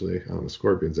 especially on the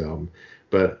Scorpions album.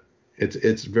 But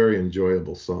it's very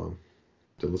enjoyable song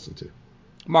to listen to.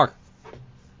 Mark.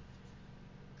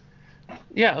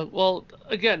 Yeah, well,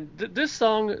 again, this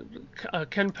song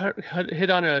can hit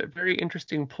on a very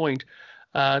interesting point.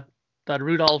 Uh, that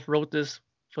Rudolph wrote this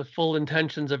with full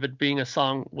intentions of it being a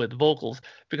song with vocals.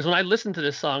 Because when I listened to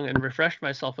this song and refreshed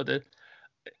myself with it,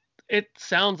 it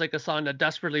sounds like a song that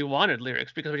desperately wanted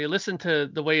lyrics. Because when you listen to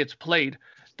the way it's played,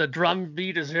 the drum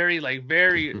beat is very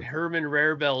Herman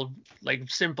Rarebell, like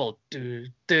simple. Yeah.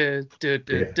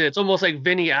 It's almost like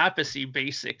Vinny Appice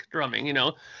basic drumming,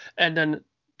 and then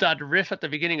that riff at the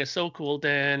beginning is so cool,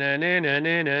 and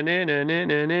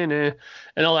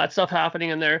all that stuff happening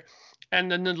in there,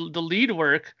 and then the lead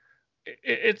work,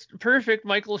 it's perfect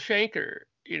Michael Schenker,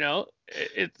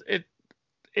 it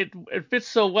fits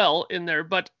so well in there.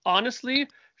 But honestly,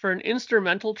 for an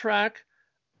instrumental track,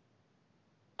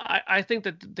 I think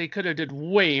that they could have did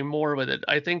way more with it.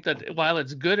 I think that while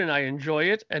it's good and I enjoy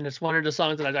it, and it's one of the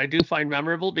songs that I do find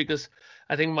memorable, because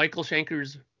I think Michael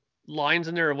Schenker's lines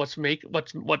in there are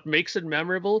what makes it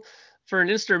memorable. For an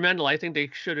instrumental, I think they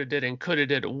should have did and could have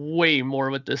did way more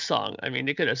with this song. I mean,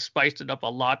 they could have spiced it up a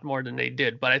lot more than they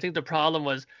did. But I think the problem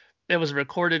was it was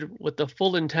recorded with the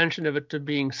full intention of it to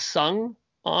being sung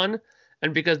on,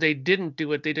 and because they didn't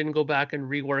do it, they didn't go back and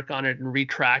rework on it and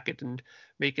retrack it and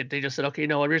make it. They just said, okay,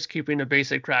 no, we're just keeping the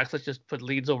basic tracks. Let's just put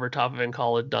leads over top of it and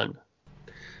call it done.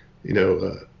 You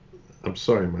know, I'm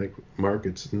sorry, Mark.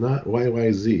 It's not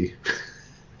YYZ.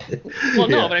 Well,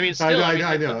 no, but I mean, still,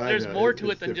 I know. There's more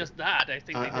to It's it than different. just that. I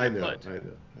think they could have put.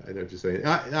 I know what you're saying.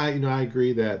 I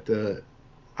agree that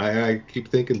I keep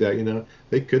thinking that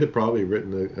they could have probably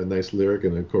written a nice lyric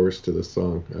and a chorus to the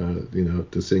song,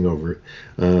 to sing over it.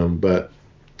 But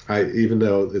even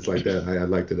though it's like that, I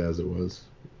liked it as it was.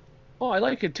 Oh, I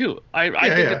like it too. I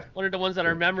think it's one of the ones that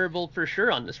are memorable for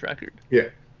sure on this record. Yeah,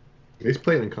 he's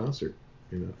playing in concert.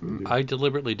 I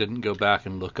deliberately didn't go back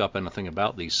and look up anything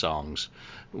about these songs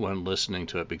when listening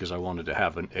to it because I wanted to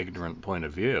have an ignorant point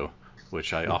of view,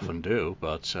 which I often do,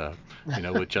 but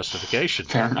with justification.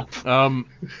 Fair enough.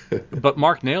 But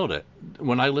Mark nailed it.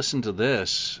 When I listen to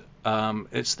this,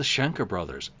 it's the Schenker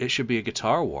brothers. It should be a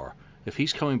guitar war. If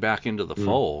he's coming back into the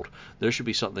fold, there should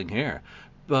be something here.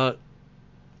 But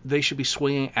they should be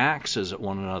swinging axes at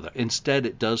one another. Instead,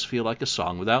 it does feel like a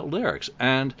song without lyrics,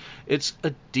 and it's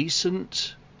a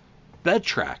decent bed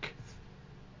track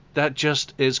that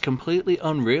just is completely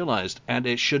unrealized, and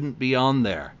it shouldn't be on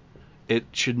there. It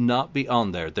should not be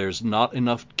on there. There's not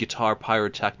enough guitar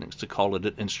pyrotechnics to call it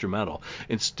an instrumental.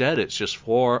 Instead, it's just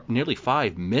nearly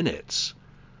 5 minutes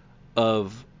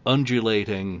of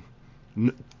undulating,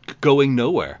 going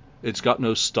nowhere. It's got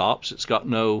no stops. It's got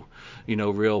no,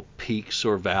 real peaks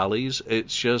or valleys.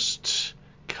 It's just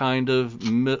kind of,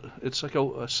 it's like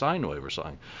a sine wave or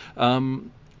something.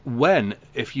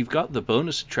 If you've got the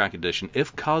bonus track edition,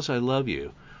 if 'Cause I Love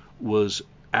You was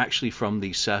actually from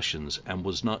these sessions and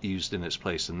was not used in its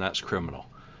place, then that's criminal.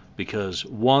 Because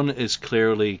one is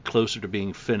clearly closer to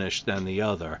being finished than the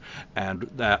other, and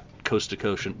that Coast to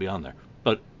Coast shouldn't be on there.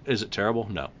 But is it terrible?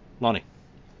 No. Lonnie?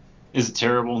 Is it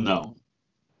terrible? No.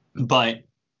 But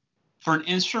for an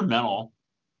instrumental,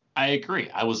 I agree.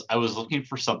 I was looking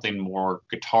for something more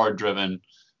guitar driven,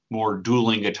 more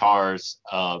dueling guitars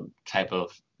type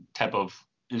of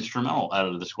instrumental out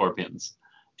of the Scorpions,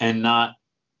 and not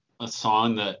a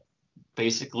song that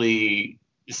basically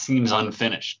seems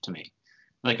unfinished to me.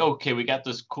 Like, okay, we got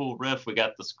this cool riff, we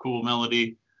got this cool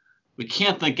melody. We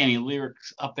can't think any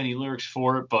lyrics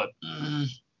for it, but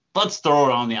let's throw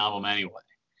it on the album anyway.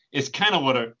 It's kind of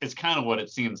what it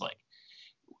seems like.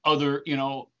 Other,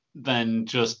 than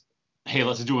just, hey,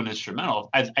 let's do an instrumental.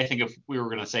 I think if we were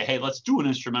going to say, hey, let's do an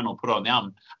instrumental, put it on the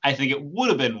album, I think it would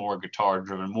have been more guitar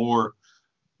driven, more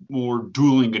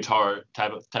dueling guitar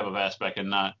type of aspect, and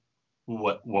not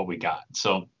what we got.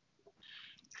 So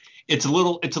it's a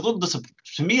little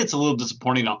to me, it's a little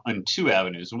disappointing on two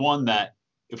avenues. One, that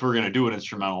if we're going to do an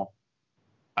instrumental,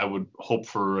 I would hope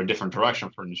for a different direction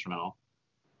for an instrumental.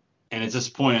 And it's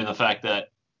disappointing in the fact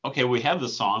that, okay, we have the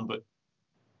song, but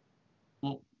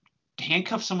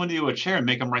handcuff somebody to a chair and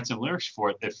make them write some lyrics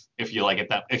for it if you like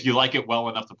it well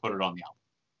enough to put it on the album.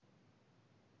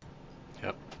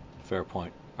 Yep, fair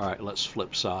point. All right, let's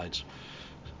flip sides.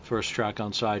 First track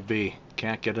on side B,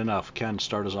 Can't Get Enough. Ken,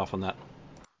 start us off on that.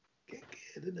 Can't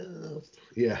get enough.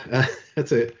 Yeah,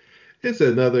 that's it. This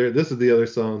is the other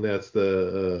song that's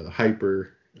the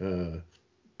hyper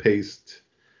paced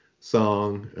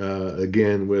song,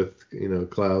 again with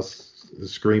Klaus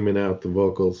screaming out the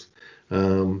vocals.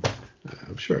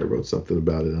 I'm sure I wrote something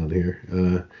about it on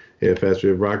here. Fast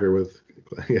Wave Rocker with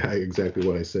exactly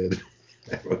what I said.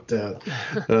 I wrote down.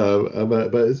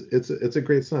 But it's a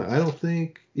great song. I don't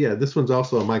think. Yeah, this one's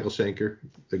also a Michael Schenker,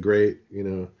 a great,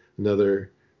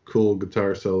 another cool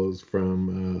guitar solos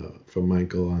from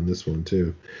Michael on this one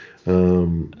too.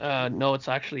 No, it's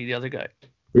actually the other guy.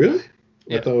 Really?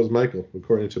 Yeah. I thought it was Michael,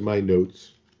 according to my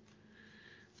notes.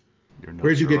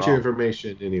 Where'd you get your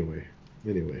information anyway?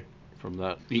 From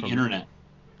the internet.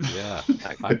 Yeah,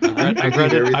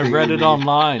 I read it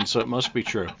online, so it must be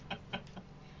true.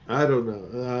 I don't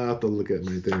know. I'll have to look at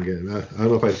my thing again. I don't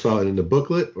know if I saw it in the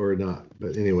booklet or not,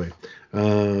 but anyway,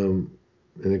 and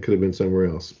it could have been somewhere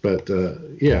else. But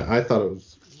yeah, I thought it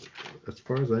was. As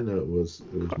far as I know, it was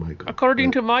Michael.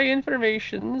 According to my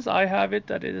informations, I have it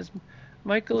that it is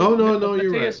Michael. Oh no,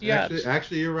 you're right. Yates.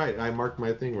 Actually, you're right. I marked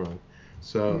my thing wrong.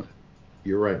 So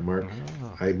you're right, Mark.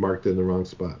 Oh. I marked it in the wrong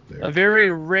spot there. A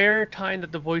very rare time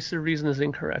that the voice of reason is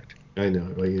incorrect. I know.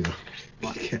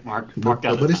 Well, Mark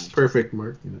nobody's perfect,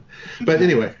 Mark. But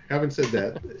anyway, having said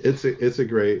that, it's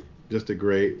a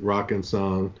great rockin'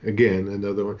 song. Again,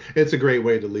 another one. It's a great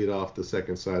way to lead off the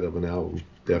second side of an album,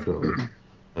 definitely.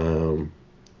 And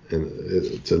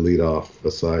to lead off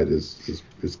a side is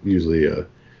usually a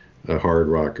hard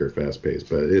rocker, fast paced,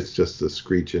 but it's just a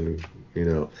screeching.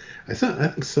 I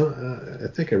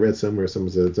think I read somewhere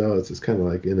someone said, it's kind of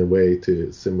like in a way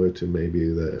similar to maybe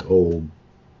the old,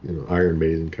 Iron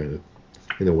Maiden kind of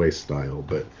in a way style,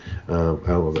 but I don't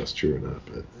know if that's true or not.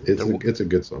 But it's a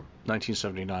good song.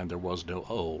 1979, there was no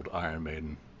old Iron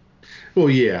Maiden. Well,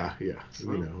 yeah, I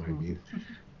mean.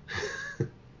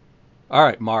 All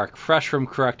right, Mark, fresh from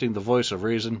correcting the voice of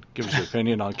reason, give us your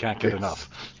opinion on Can't Get Enough.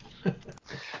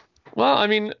 Well, I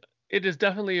mean, it is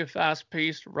definitely a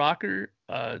fast-paced rocker,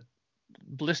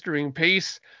 blistering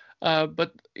pace,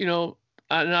 but, and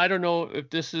I don't know if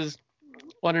this is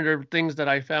one of the things that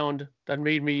I found that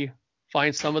made me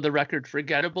find some of the record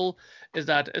forgettable, is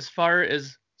that as far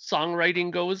as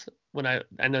songwriting goes, when my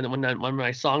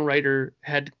songwriter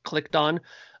head clicked on,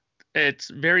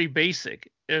 it's very basic.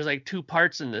 There's like two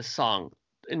parts in this song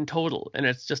in total, and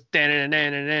it's just it's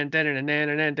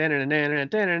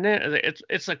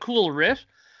a cool riff,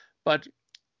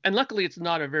 and luckily it's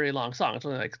not a very long song. It's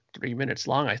only like 3 minutes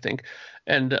long, I think,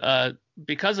 and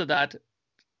because of that,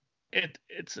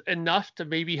 it's enough to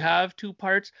maybe have two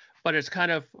parts, but it's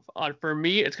kind of for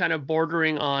me it's kind of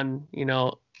bordering on,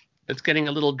 it's getting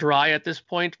a little dry at this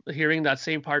point, hearing that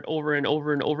same part over and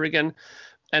over and over again,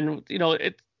 and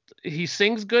he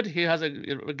sings good. He has a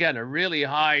really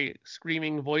high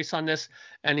screaming voice on this,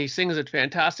 and he sings it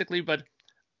fantastically. But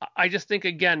I just think,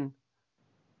 again,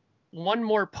 one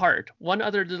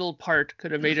other little part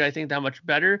could have made it, I think, that much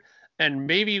better. And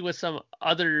maybe with some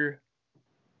other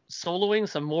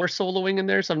some more soloing in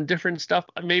there, some different stuff.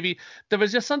 Maybe there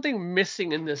was just something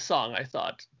missing in this song, I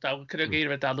thought, that could have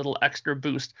given it that little extra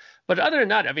boost. But other than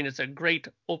that, I mean, it's a great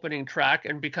opening track.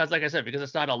 And because, like I said, because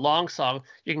it's not a long song,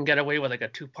 you can get away with like a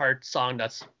 2-part song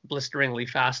that's blisteringly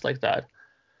fast like that.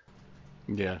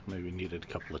 Yeah, maybe needed a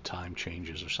couple of time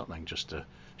changes or something just to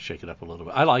shake it up a little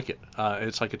bit. I like it.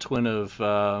 It's like a twin of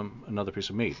Another Piece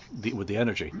of Meat with the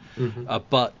energy. Mm-hmm.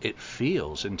 But it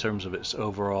feels, in terms of its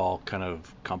overall kind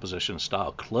of composition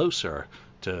style, closer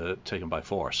to Taken by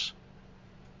Force.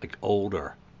 Like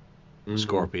older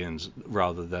Scorpions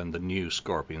rather than the new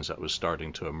Scorpions that was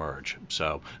starting to emerge.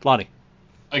 So, Lonnie.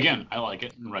 Again, I like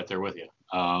it. I'm right there with you.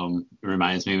 It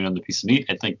reminds me of Another Piece of Meat.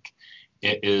 I think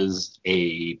it is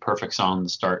a perfect song to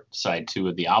start side 2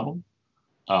 of the album.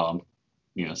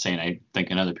 Saying I think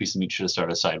Another Piece of Meat should have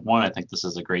started side 1. I think this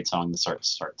is a great song to start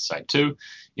side 2.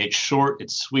 It's short,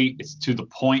 it's sweet, it's to the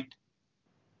point.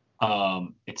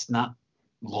 It's not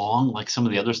long like some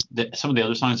of the other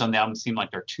songs on the album seem like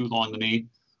they're too long to me.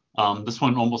 This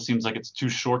one almost seems like it's too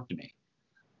short to me.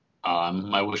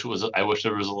 I wish there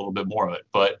was a little bit more of it,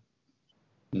 but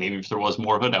maybe if there was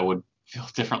more of it, I would feel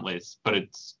differently. But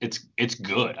it's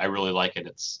good. I really like it.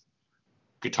 It's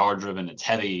guitar driven. It's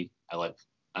heavy.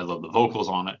 I love the vocals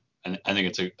on it, and I think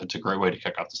it's a great way to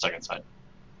kick off the second side.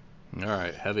 All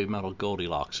right, heavy metal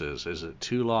Goldilocks is it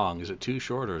too long? Is it too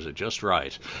short? Or is it just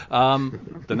right?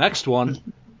 The next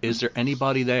one, Is There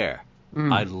Anybody There?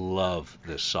 I love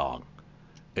this song.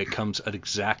 It comes at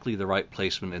exactly the right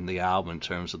placement in the album in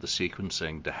terms of the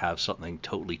sequencing to have something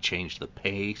totally change the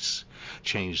pace,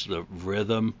 change the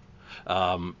rhythm.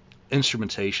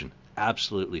 Instrumentation,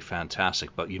 absolutely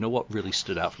fantastic. But you know what really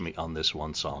stood out for me on this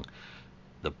one song?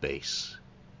 The bass.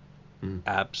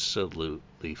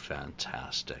 Absolutely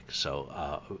fantastic.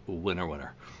 So,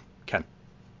 winner. Ken.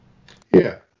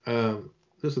 Yeah.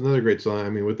 this is another great song. I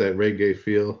mean, with that reggae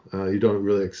feel, you don't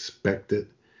really expect it.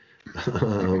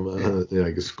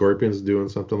 Like a Scorpions doing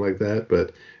something like that,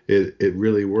 but it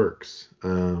really works.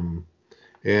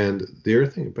 And the other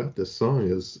thing about this song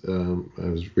is, I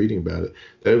was reading about it,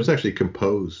 that it was actually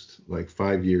composed like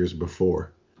 5 years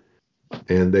before,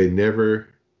 and they never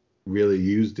really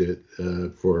used it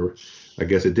for, I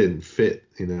guess it didn't fit,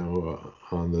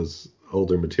 on this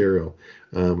older material.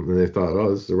 And they thought,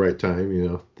 oh, this is the right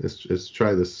time, let's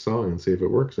try this song and see if it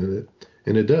works. And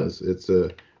it does. It's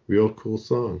a real cool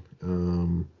song.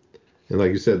 And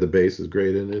like you said, the bass is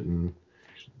great in it, and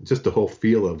just the whole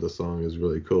feel of the song is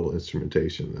really cool,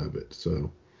 instrumentation of it.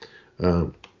 So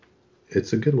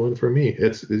it's a good one for me.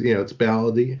 It's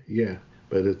ballady, yeah,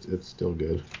 but it's still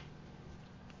good.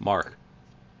 Mark.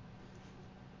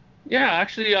 Yeah,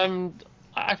 actually,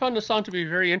 I found the song to be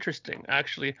very interesting.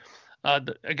 Actually,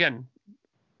 again,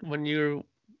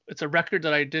 it's a record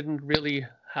that I didn't really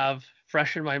have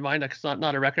fresh in my mind. Like, it's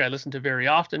not a record I listen to very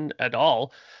often at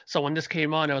all. So when this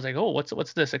came on, I was like, oh,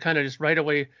 what's this? It kind of just right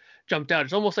away jumped out.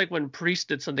 It's almost like when Priest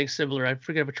did something similar. I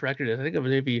forget which record it is. I think it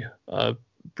was maybe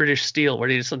British Steel, where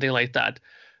they did something like that.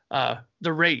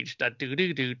 The Rage, that do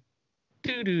do do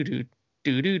do do do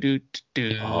do do do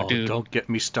do Oh, do. don't get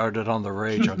me started on the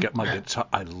Rage. I'll get my guitar.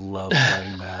 I love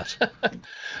playing that.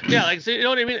 Yeah, like, so, you know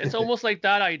what I mean? It's almost like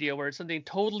that idea where it's something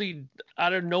totally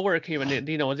out of nowhere came, and it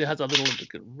has a little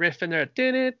riff in there,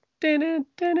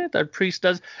 that Priest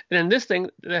does, and then this thing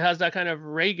that has that kind of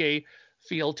reggae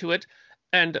feel to it.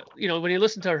 And when you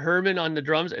listen to Herman on the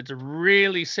drums, it's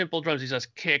really simple drums. He says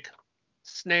kick,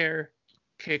 snare,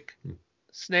 kick,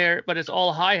 snare, but it's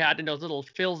all hi-hat and those little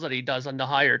fills that he does on the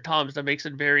higher toms that makes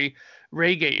it very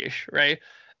reggae-ish, right?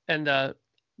 And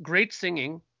great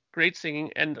singing.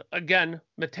 And again,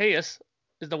 Mateus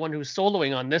is the one who's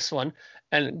soloing on this one,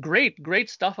 and great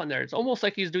stuff on there. It's almost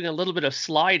like he's doing a little bit of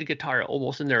slide guitar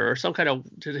almost in there, or some kind of,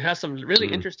 it has some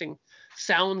really interesting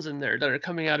sounds in there that are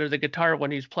coming out of the guitar when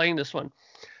he's playing this one.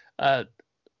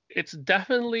 It's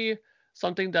definitely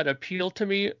something that appealed to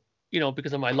me,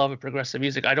 because of my love of progressive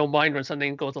music. I don't mind when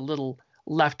something goes a little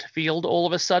left field all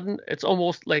of a sudden. It's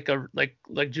almost like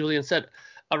like Julian said,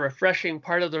 a refreshing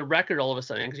part of the record all of a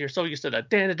sudden, because you're so used to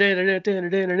that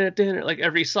like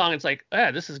every song. It's like,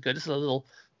 this is good. This is a little,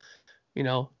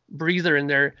 breather in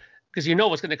there, because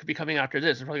what's going to be coming after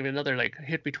this. It's probably gonna be another like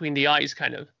hit between the eyes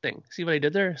kind of thing. See what I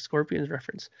did there? Scorpions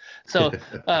reference. So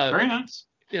Very nice.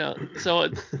 So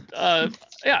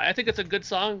yeah, I think it's a good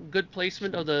song, good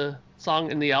placement of the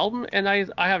song in the album, and I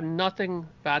have nothing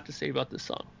bad to say about this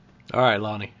song. All right,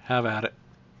 Lonnie, have at it.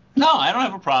 No, I don't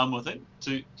have a problem with it.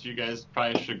 To you guys'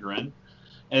 probably chagrin,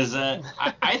 is that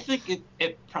I think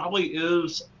it probably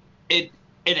is. It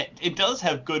does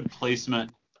have good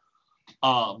placement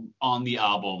on the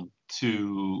album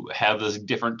to have this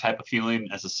different type of feeling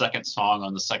as a second song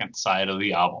on the second side of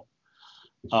the album.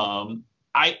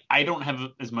 I don't have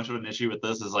as much of an issue with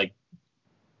this as like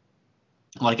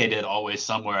I did Always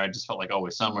Somewhere. I just felt like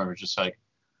Always Somewhere was just like,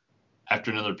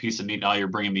 after another piece of meat, now you're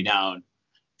bringing me down.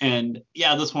 And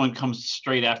yeah, this one comes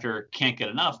straight after Can't Get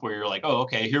Enough, where you're like, oh,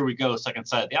 okay, here we go, second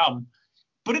side of the album.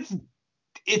 But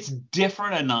it's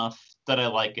different enough that I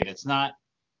like it. It's not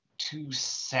too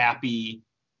sappy,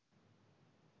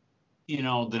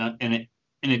 and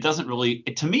it doesn't really,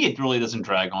 to me, it really doesn't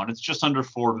drag on. It's just under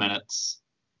 4 minutes.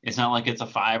 It's not like it's a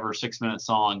 5 or 6 minute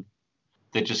song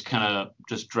that just kind of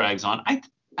just drags on. I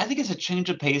think it's a change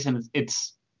of pace, and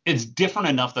it's different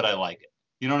enough that I like it.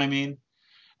 You know what I mean?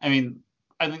 I mean,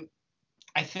 I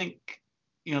think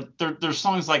there's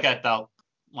songs like that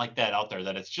out there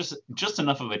that it's just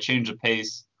enough of a change of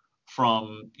pace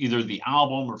from either the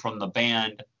album or from the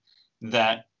band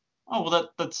that, oh well,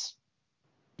 that's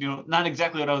not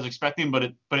exactly what I was expecting,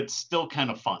 but it's still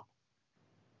kind of fun.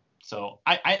 So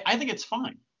I think it's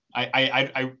fine.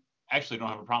 I actually don't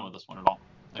have a problem with this one at all.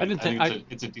 I think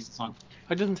it's a decent song.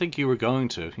 I didn't think you were going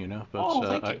to,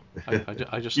 but thank you.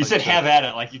 I just you said have at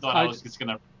it, like you thought I was just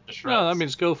gonna shreds. No, I mean,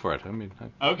 just go for it. I mean,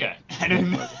 okay.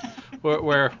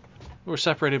 we're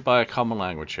separated by a common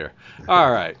language here. All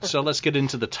right, so let's get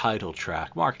into the title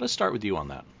track. Mark, let's start with you on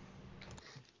that.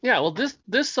 Yeah, well,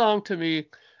 this song to me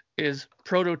is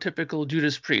prototypical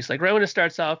Judas Priest. Like right when it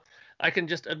starts off, I can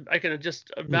just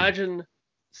imagine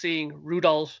seeing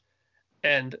Rudolph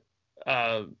and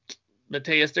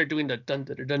Mateus. They're doing the dun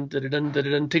dun dun dun dun dun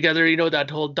dun together.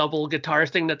 That whole double guitar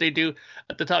thing that they do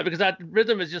at the top, because that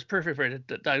rhythm is just perfect for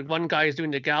it. That one guy is doing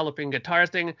the galloping guitar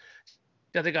thing,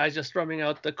 the other guy's just strumming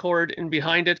out the chord in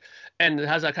behind it, and it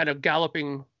has that kind of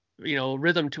galloping,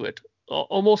 rhythm to it.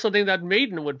 Almost something that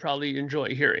Maiden would probably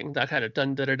enjoy hearing, that kind of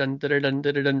dun dun dun dun dun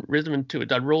dun dun rhythm to it,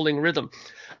 that rolling rhythm.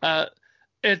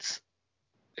 it's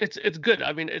it's good.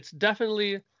 I mean, it's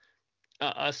definitely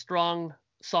a strong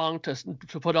song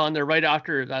to put on there right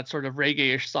after that sort of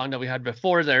reggae-ish song that we had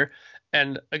before there.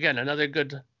 And again, another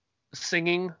good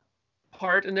singing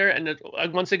part in there. And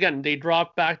once again, they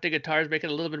drop back the guitars, make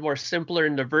it a little bit more simpler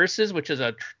in the verses, which is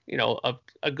a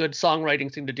good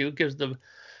songwriting thing to do. It gives the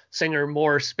singer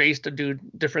more space to do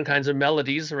different kinds of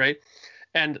melodies, right?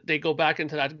 And they go back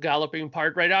into that galloping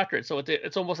part right after it. So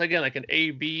it's almost again like an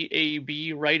A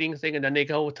B writing thing, and then they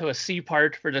go to a C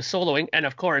part for the soloing. And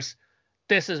of course,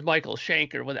 this is Michael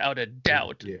Schenker without a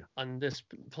doubt on this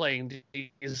playing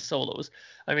these solos.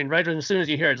 I mean, right as soon as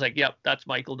you hear it, it's like, yep, that's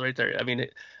Michael right there. I mean,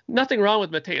 nothing wrong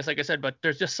with Matthias, like I said, but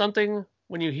there's just something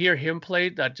when you hear him play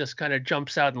that just kind of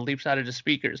jumps out and leaps out of the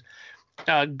speakers.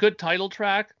 Good title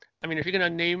track. I mean, if you're gonna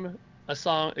name a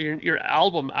song, your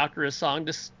album after a song,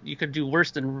 this you could do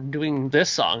worse than doing this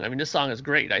song. I mean, this song is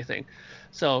great, I think.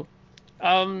 So,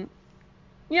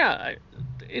 yeah,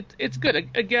 it's good.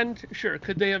 Again, sure,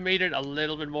 could they have made it a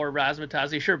little bit more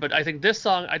razzmatazzy? Sure, but I think this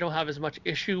song I don't have as much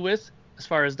issue with as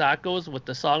far as that goes with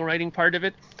the songwriting part of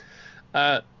it.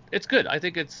 It's good. I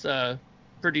think it's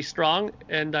pretty strong,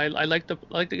 and I like the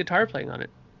guitar playing on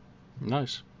it.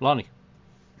 Nice, Lonnie.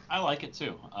 I like it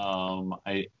too.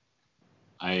 I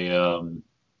like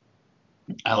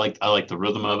the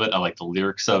rhythm of it. I like the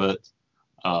lyrics of it.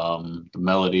 The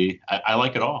melody. I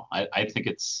like it all. I think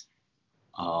it's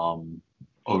a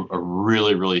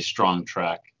really, really strong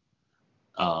track.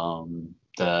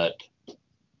 That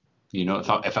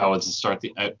if I was to start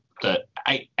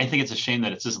I think it's a shame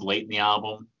that it's this late in the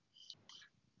album,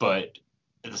 but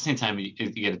at the same time you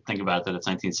get to think about that it's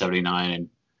 1979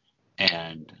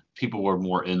 and people were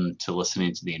more into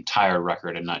listening to the entire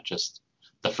record and not just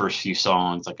the first few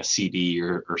songs like a CD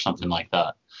or something like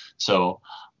that. So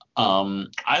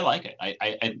I like it.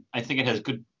 I think it has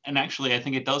good, and actually I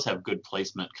think it does have good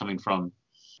placement coming from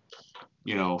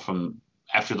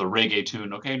after the reggae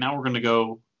tune. Okay, now we're going to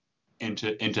go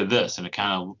into this, and it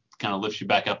kind of lifts you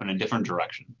back up in a different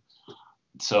direction.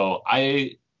 So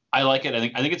I like it. I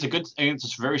think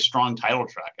it's a very strong title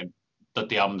track, and that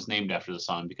the album's named after the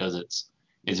song because it's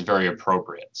very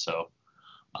appropriate. So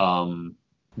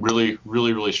really,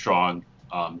 really, really strong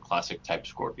classic type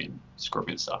Scorpion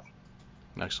stuff.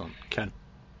 Excellent. Ken.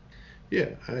 Yeah,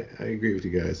 I agree with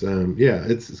you guys. Yeah,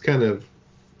 it's kind of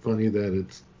funny that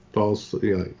it falls so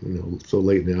late in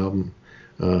the album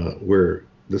where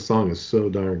the song is so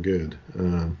darn good.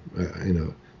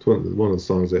 It's one of the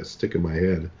songs that stick in my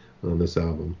head on this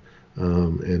album,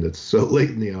 and it's so late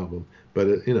in the album, but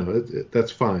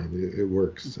that's fine. It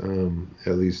works.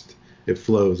 At least it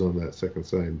flows on that second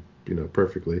side,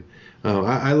 perfectly.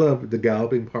 I love the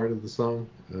galloping part of the song.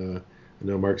 I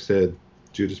know Mark said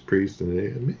Judas Priest,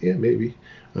 and yeah, maybe,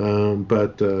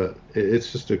 but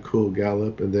it's just a cool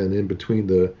gallop, and then in between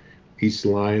each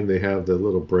line they have the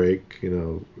little break,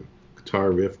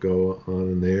 guitar riff go on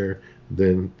in there,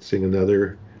 then sing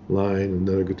another line,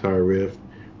 another guitar riff,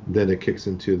 then it kicks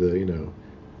into the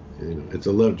it's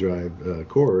a Love Drive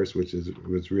chorus, which was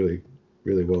really,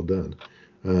 really well done.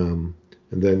 And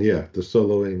then the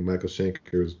soloing, Michael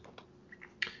Schenker's,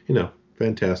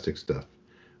 fantastic stuff.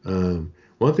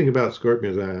 One thing about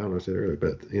Scorpions, I don't know if I said earlier,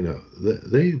 but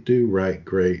they do write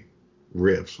great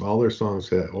riffs. All their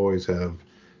songs always have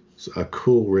a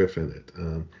cool riff in it,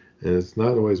 and it's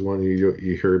not always one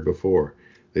you heard before.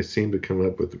 They seem to come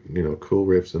up with cool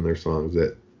riffs in their songs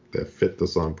that fit the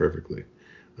song perfectly.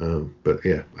 But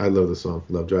yeah, I love the song.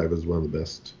 Love Drive is one of the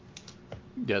best.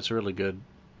 Yeah, it's a really good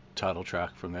title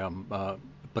track from the album.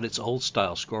 But it's old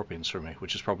style Scorpions for me,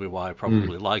 which is probably why I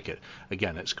probably like it.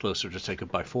 Again, it's closer to Take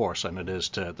It By Force than it is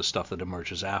to the stuff that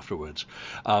emerges afterwards.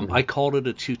 I called it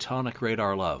a Teutonic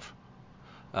Radar Love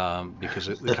because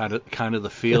it kind of the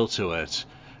feel to it.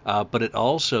 But it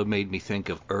also made me think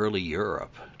of early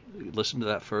Europe. Listen to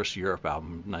that first Europe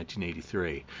album,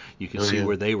 1983. You can see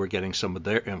where they were getting some of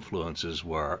their influences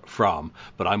were from,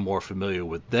 but I'm more familiar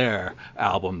with their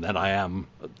album than I am,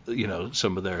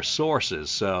 some of their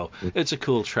sources. So it's a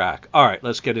cool track. All right,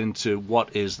 let's get into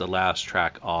what is the last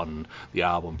track on the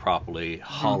album properly,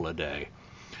 Holiday.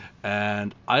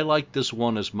 And I like this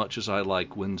one as much as I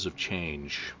like Winds of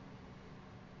Change,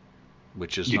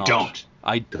 which is You don't.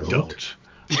 I don't.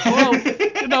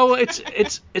 Well,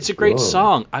 it's a great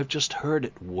song. I've just heard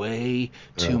it way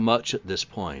too much at this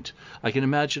point. I can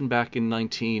imagine back in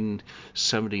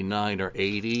 1979 or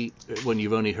 80, when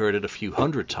you've only heard it a few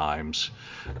hundred times,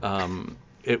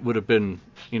 it would have been,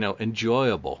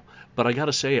 enjoyable. But I got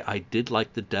to say, I did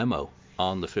like the demo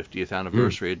on the 50th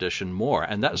anniversary edition more,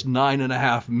 and that's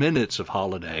 9.5 minutes of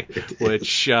Holiday,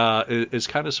 which is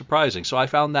kind of surprising. So I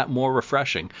found that more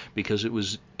refreshing because it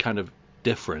was kind of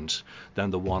different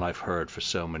than the one I've heard for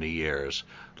so many years.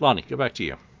 Lonnie, go back to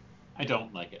you. I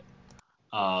don't like it.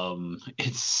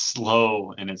 It's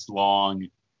slow and it's long,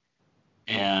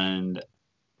 and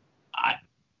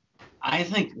I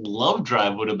think Love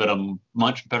Drive would have been a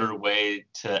much better way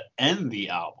to end the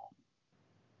album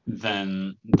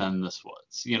than this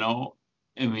was. You know,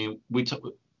 I mean,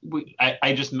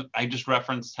 I just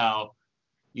referenced how,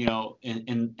 you know,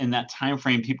 in that time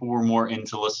frame, people were more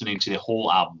into listening to the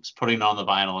whole albums, putting on the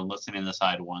vinyl and listening to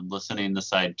side one, listening to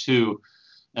side two,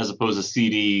 as opposed to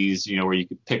CDs, you know, where you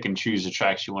could pick and choose the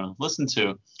tracks you want to listen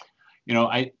to. You know,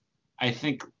 I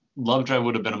think Love Drive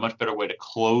would have been a much better way to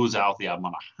close out the album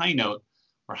on a high note,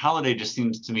 where Holiday just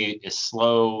seems to me is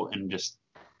slow and just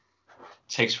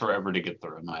takes forever to get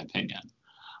through, in my opinion.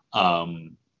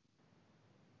 I'm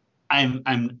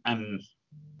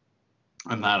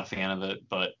not a fan of it,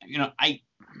 but you know, I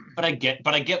get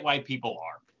why people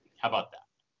are. How about that?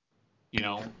 You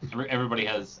know, everybody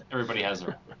has their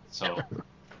own.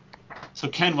 So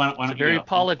Ken, why don't very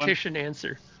politician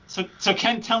answer. So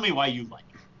Ken, tell me why you like it.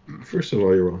 First of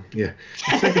all, you're wrong. Yeah.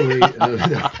 Secondly, you guys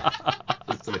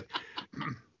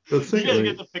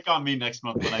get to pick on me next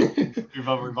month when I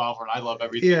Revolver and I love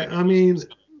everything. Yeah, I mean,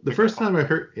 the first time I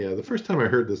heard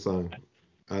the song,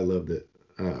 I loved it.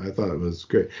 I thought it was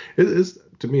great.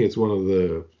 To me, it's one of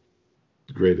the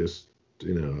greatest,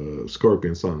 you know,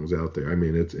 Scorpion songs out there. I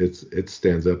mean, it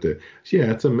stands up there.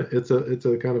 Yeah, it's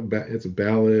a kind of it's a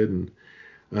ballad, and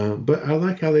but I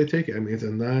like how they take it. I mean, it's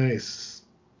a nice,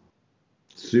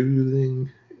 soothing,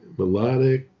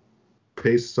 melodic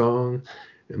paced song,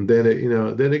 and then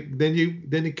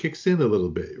it kicks in a little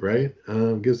bit, right?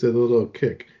 Gives it a little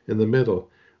kick in the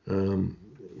middle, with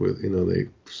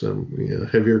some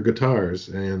heavier guitars,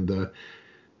 and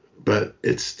but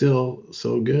it's still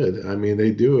so good. I mean,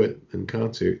 they do it in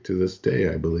concert to this day,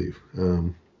 I believe.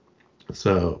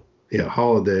 So yeah,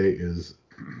 Holiday is.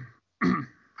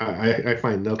 I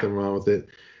find nothing wrong with it.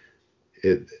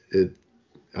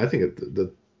 I think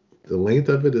the length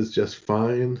of it is just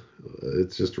fine.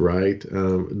 It's just right.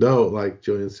 No, like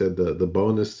Julian said, the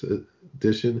bonus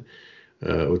edition,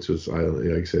 which was, I don't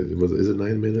know, like I said, is it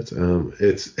 9 minutes?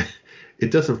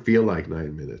 It doesn't feel like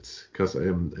 9 minutes because I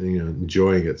am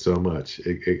enjoying it so much.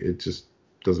 It just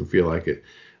doesn't feel like it.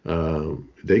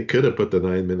 They could have put the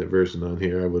 9-minute version on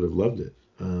here. I would have loved it.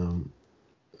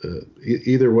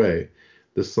 Either way,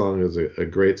 this song is a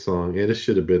great song, and it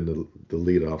should have been the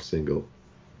lead-off single,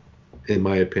 in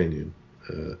my opinion,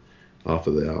 off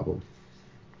of the album.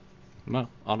 No,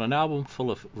 on an album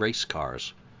full of race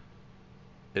cars,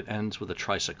 it ends with a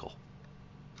tricycle.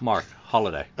 Mark,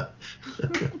 Holiday.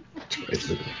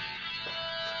 Tricycle.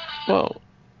 Whoa.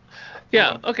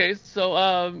 Yeah, okay,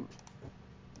 so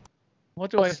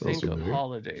what do I think of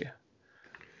Holiday?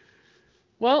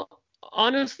 Well,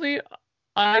 honestly,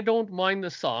 I don't mind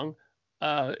the song.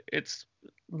 It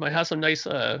has some nice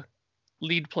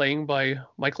lead playing by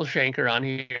Michael Schenker on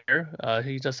here.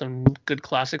 He does some good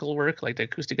classical work, like the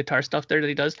acoustic guitar stuff there that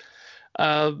he does.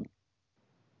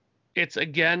 It's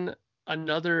again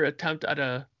another attempt at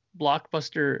a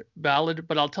blockbuster ballad,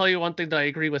 but I'll tell you one thing that I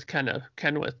agree with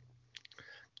Ken with.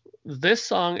 This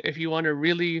song, if you want to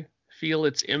really feel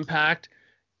its impact,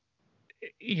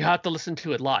 you have to listen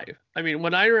to it live. I mean,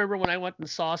 when I went and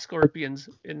saw Scorpions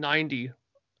in '90,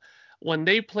 when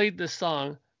they played this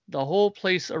song, the whole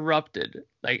place erupted.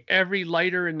 Like every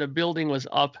lighter in the building was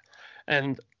up,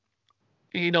 and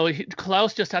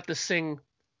Klaus just had to sing,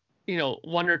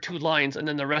 one or two lines, and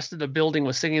then the rest of the building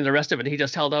was singing the rest of it. He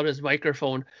just held out his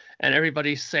microphone, and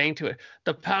everybody sang to it.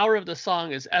 The power of the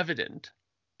song is evident.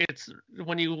 It's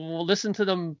when you listen to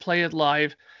them play it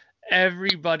live,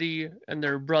 everybody and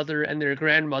their brother and their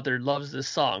grandmother loves this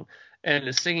song and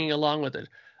is singing along with it.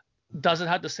 Does it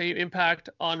have the same impact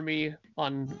on me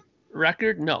on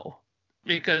record? No,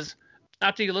 because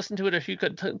after you listen to it a few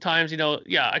times,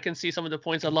 I can see some of the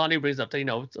points that Lonnie brings up.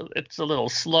 That it's a little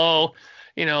slow.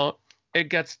 It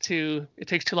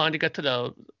takes too long to get to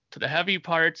the heavy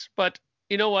parts. But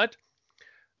you know what?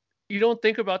 You don't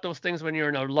think about those things when you're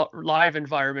in a live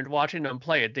environment watching them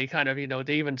play it. They kind of,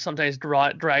 they even sometimes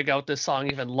drag out this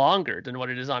song even longer than what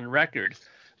it is on record.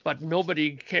 But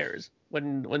nobody cares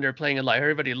when they're playing it live.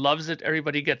 Everybody loves it.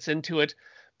 Everybody gets into it.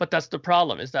 But that's the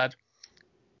problem, is that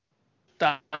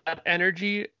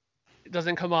energy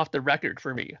doesn't come off the record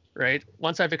for me, right?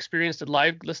 Once I've experienced it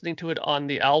live, listening to it on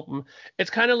the album, it's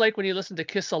kind of like when you listen to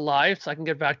Kiss Alive. So I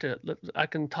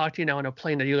can talk to you now in a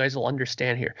plane that you guys will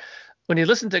understand here. When you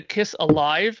listen to Kiss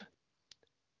Alive,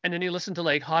 and then you listen to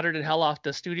like Hotter Than Hell off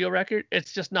the studio record,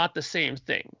 it's just not the same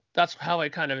thing. That's how I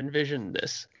kind of envisioned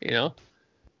this, you know?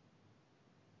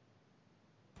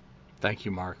 Thank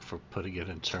you, Mark, for putting it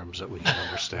in terms that we can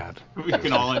understand. We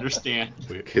can all understand.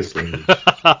 Kiss language.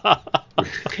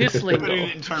 Kiss Putting lingo.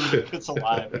 it in terms of Kiss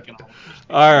Alive, we can all understand.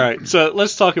 All right, so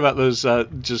let's talk about those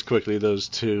just quickly. Those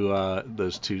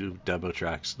two demo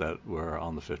tracks that were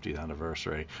on the 50th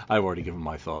anniversary. I've already given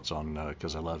my thoughts on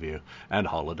 "Cause I Love You" and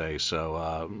 "Holiday."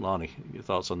 So, Lonnie, your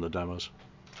thoughts on the demos?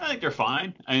 I think they're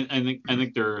fine. I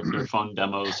think they're fun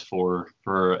demos for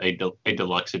a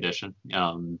deluxe edition.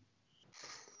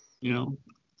 You know,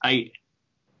 I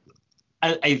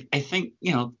think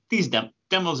these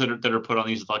demos that are put on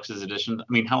these deluxe editions. I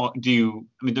mean, how do you?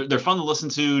 I mean, they're fun to listen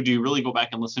to. Do you really go back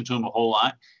and listen to them a whole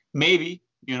lot? Maybe,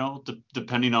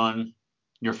 depending on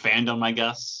your fandom, I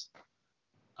guess.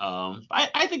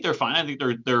 I think they're fine. I think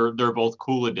they're both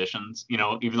cool additions.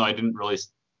 Even though I didn't really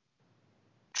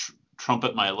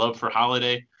trumpet my love for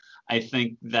Holiday, I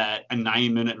think that a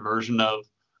 9-minute version of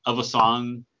a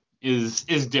song is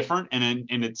different, and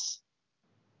it's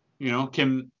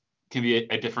can be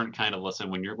a different kind of listen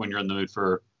when you're in the mood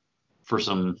for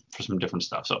some different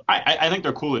stuff. So I think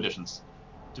they're cool additions,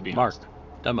 to be Mark, honest.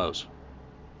 demos.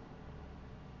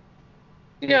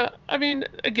 Yeah, I mean,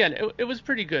 again, it was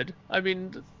pretty good. I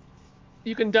mean,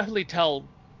 you can definitely tell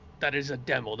that is a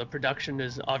demo. The production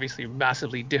is obviously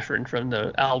massively different from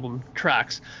the album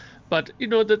tracks, but the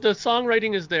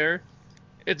songwriting is there.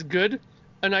 It's good,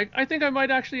 and I think I might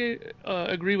actually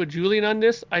agree with Julian on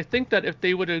this. I think that if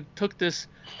they would have took this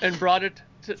and brought it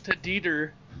to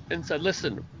Dieter and said,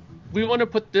 listen, we want to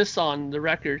put this on the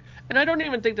record, and I don't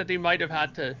even think that they might have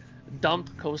had to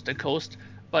dump Coast to Coast,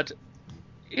 but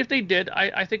if they did,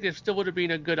 I think it still would have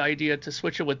been a good idea to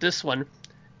switch it with this one.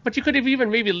 But you could have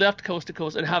even maybe left Coast to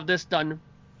Coast and have this done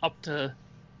up to,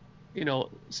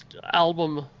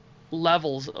 album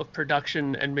levels of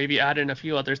production, and maybe add in a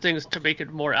few other things to make it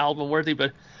more album worthy.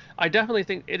 But I definitely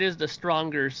think it is the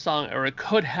stronger song, or it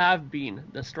could have been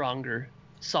the stronger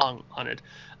song on it.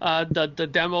 The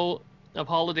demo of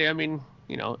Holiday, I mean,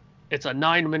 it's a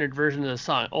 9-minute version of the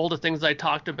song. All the things I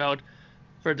talked about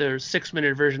for the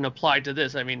 6-minute version applied to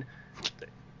this. I mean,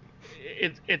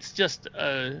 it's just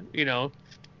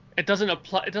it doesn't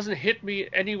apply. It doesn't hit me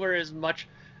anywhere as much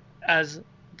as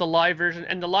the live version.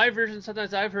 And the live version,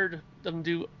 sometimes I've heard them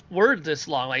do words this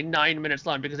long, like 9 minutes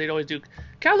long, because they'd always do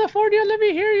California, let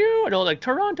me hear you, and like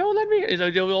Toronto, let me.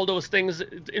 Do all those things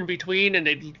in between, and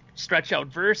they'd stretch out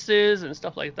verses and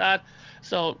stuff like that.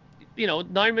 So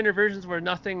 9-minute versions were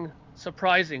nothing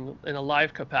surprising in a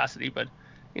live capacity, but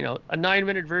a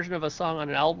 9-minute version of a song on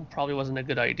an album probably wasn't a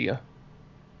good idea.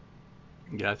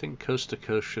 Yeah, I think Coast to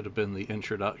Coast should have been the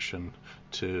introduction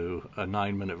to a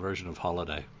 9-minute version of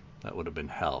Holiday. That would have been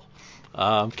hell.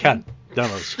 Ken,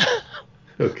 demos.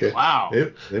 Okay. Wow.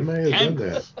 They might have done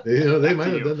that. They might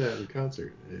have done that in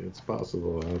concert. It's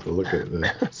possible. I'll have to look at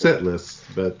the set list,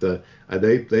 but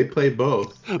they play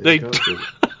both in concert.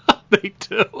 They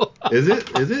do. Is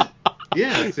it?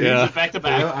 Yeah. See, Yeah. Back to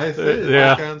back. I said it.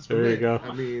 Yeah. That counts for There me. you go.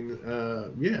 I mean,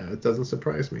 yeah, it doesn't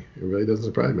surprise me. It really doesn't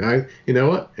surprise me. You know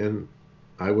what? And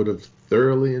I would have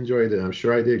thoroughly enjoyed it. I'm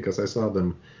sure I did, because I saw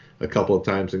them a couple of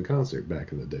times in concert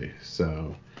back in the day.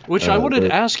 So. Which I wanted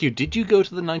to ask you, did you go to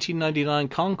the 1999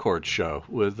 Concord show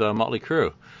with Motley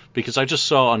Crue? Because I just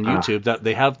saw on YouTube that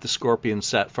they have the Scorpion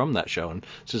set from that show, and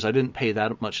since I didn't pay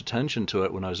that much attention to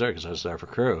it when I was there, because I was there for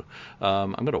Crue,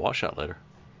 I'm going to watch that later.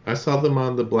 I saw them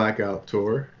on the Blackout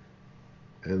tour,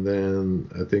 and then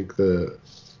I think the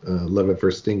Love at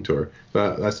First Sting tour.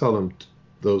 But I saw them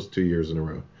those 2 years in a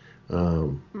row.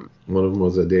 One of them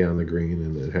was A Day on the Green,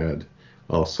 and it had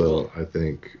also, I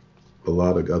think, a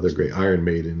lot of other great. Iron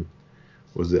Maiden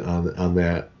was on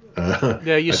that.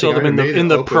 Yeah, you I saw them Iron in Maiden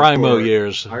the opened primo for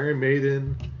years. Iron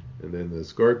Maiden, and then the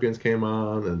Scorpions came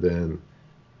on, and then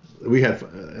we had,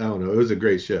 I don't know, it was a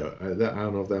great show. I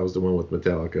don't know if that was the one with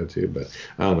Metallica too, but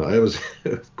I don't know. It was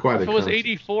quite If a it was concert.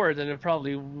 84, then it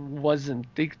probably wasn't.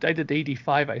 I did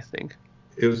 85, I think.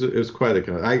 It was quite a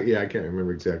concert. I can't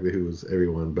remember exactly who was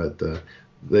everyone, but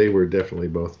they were definitely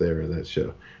both there in that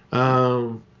show.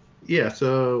 Yeah,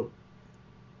 so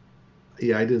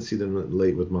yeah, I didn't see them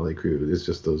late with Motley Crue. It's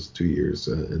just those 2 years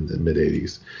in the mid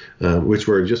 '80s, which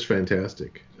were just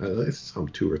fantastic. I saw them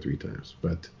 2 or 3 times,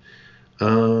 but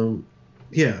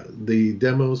yeah, the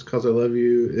demos, "Cause I Love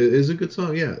You" is a good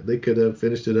song. Yeah, they could have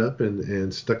finished it up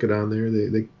and stuck it on there.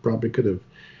 They probably could have,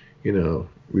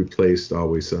 replaced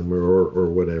 "Always Somewhere" or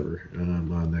whatever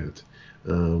on that,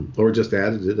 or just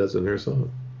added it as a new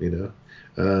song.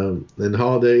 And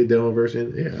Holiday demo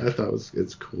version, yeah, I thought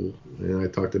it's cool, and I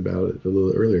talked about it a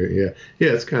little earlier.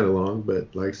 Yeah, it's kind of long,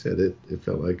 but like I said, it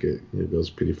felt like it goes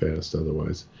pretty fast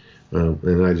otherwise,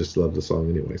 and I just love the song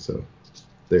anyway. So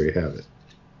there you have it.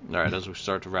 All right, as we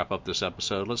start to wrap up this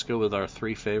episode, let's go with our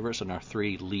 3 favorites and our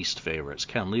 3 least favorites.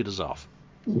 Ken, lead us off.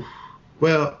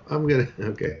 Well,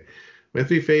 okay. My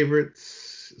 3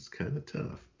 favorites is kind of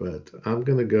tough, but I'm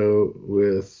gonna go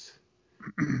with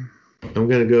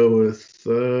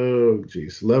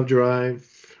Love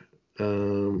Drive,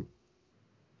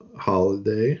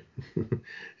 Holiday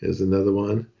is another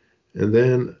one, and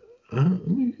then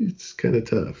it's kind of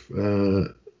tough.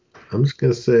 I'm just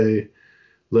gonna say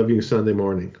Love You Sunday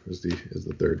Morning is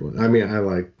the third one. I mean, I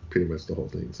like pretty much the whole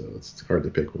thing, so it's hard to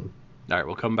pick one. All right,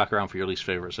 we'll come back around for your least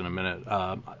favorites in a minute.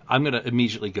 I'm going to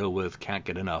immediately go with Can't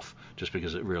Get Enough, just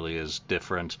because it really is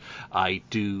different. I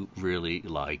do really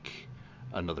like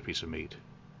Another Piece of Meat.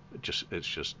 It's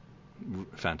just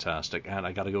fantastic, and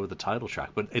I got to go with the title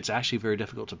track. But it's actually very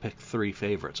difficult to pick 3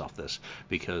 favorites off this,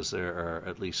 because there are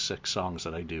at least 6 songs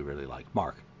that I do really like.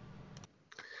 Mark?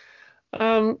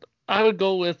 I would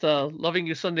go with Loving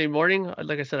You Sunday Morning.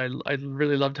 Like I said, I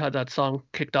really loved how that song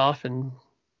kicked off and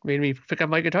made me pick up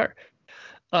my guitar.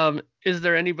 Is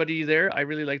There Anybody There? I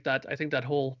really like that. I think that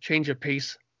whole change of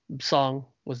pace song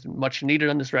was much needed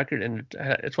on this record, and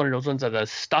it's one of those ones that has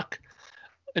stuck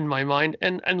in my mind.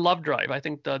 And Love Drive, I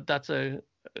think that's a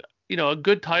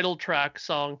good title track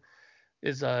song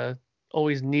is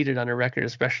always needed on a record,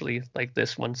 especially like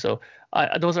this one. So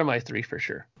those are my 3 for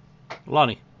sure.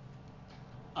 Lonnie?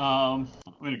 I'm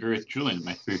going to agree with Julian.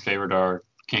 My 3 favorite are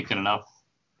Can't Get Enough,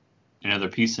 Another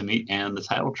Piece of Meat, and the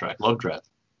title track, Love Drive.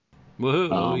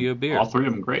 Woohoo, you a beer. All 3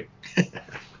 of them great.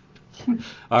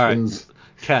 All right,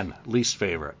 Ken, least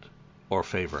favorite or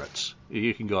favorites?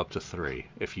 You can go up to 3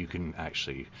 if you can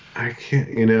actually. I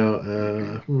can't,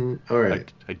 all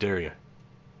right. I dare you.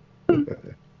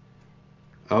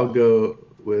 I'll go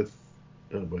with,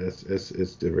 but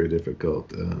it's very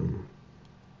difficult.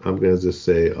 I'm going to just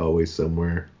say Always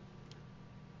Somewhere,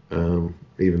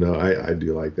 even though I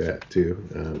do like that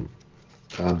too.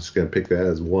 I'm just going to pick that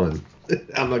as one.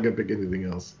 I'm not going to pick anything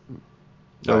else.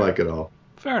 I like it all.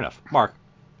 Fair enough. Mark?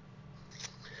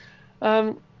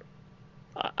 I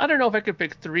don't know if I could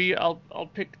pick 3. I'll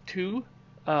pick 2,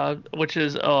 which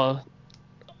is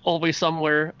Always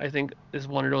Somewhere. I think is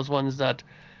one of those ones that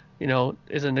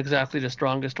isn't exactly the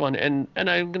strongest one, and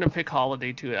I'm gonna pick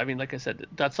Holiday too. I mean, like I said,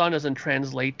 that song doesn't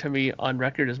translate to me on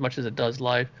record as much as it does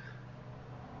live.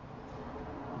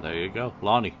 There you go.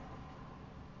 Lonnie?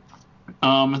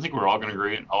 I think we're all gonna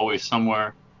agree on Always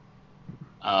Somewhere.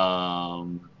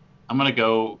 I'm gonna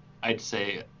go, I'd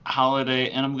say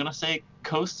Holiday, and I'm gonna say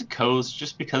Coast to Coast,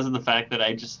 just because of the fact that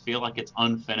I just feel like it's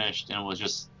unfinished, and it was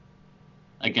just,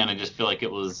 again, I just feel like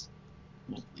it was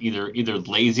either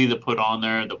lazy to put on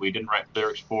there, that we didn't write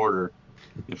lyrics for it, or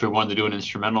if we wanted to do an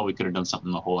instrumental, we could have done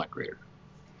something a whole lot greater.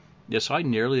 Yes, I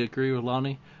nearly agree with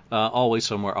Lonnie. Always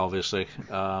Somewhere, obviously.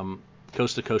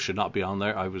 Coast to Coast should not be on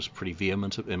there. I was pretty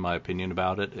vehement in my opinion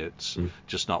about it. It's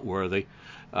just not worthy.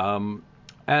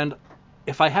 And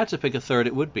if I had to pick a third,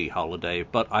 it would be Holiday,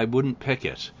 but I wouldn't pick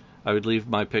it. I would leave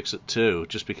my picks at 2,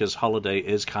 just because Holiday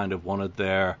is kind of one of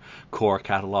their core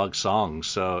catalog songs,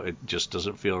 so it just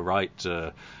doesn't feel right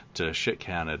to shit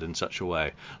can it in such a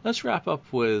way. Let's wrap up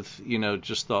with,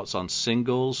 just thoughts on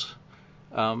singles.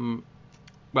 And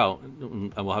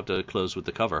we'll have to close with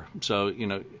the cover. So,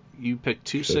 you picked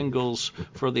 2 singles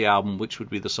for the album. Which would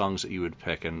be the songs that you would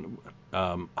pick? And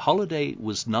Holiday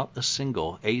was not a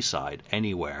single A-side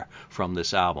anywhere from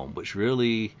this album, which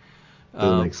really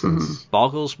makes sense.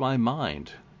 Boggles my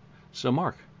mind. So,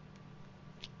 Mark?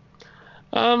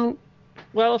 Well,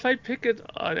 if I pick it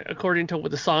according to what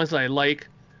the songs I like,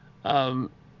 I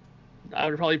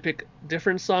would probably pick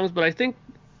different songs. But I think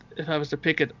if I was to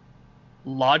pick it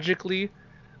logically,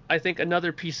 I think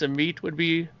Another Piece of Meat would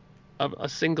be a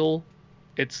single.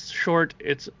 It's short,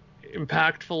 it's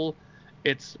impactful,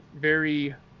 it's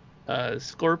very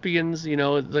Scorpions,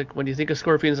 like when you think of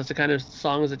Scorpions, that's the kind of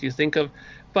songs that you think of.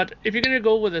 But if you're going to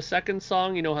go with a second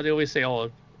song, how they always say,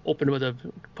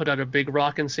 put out a big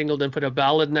rockin' single, then put a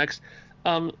ballad next.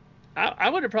 I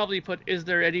would have probably put Is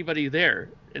There Anybody There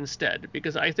instead,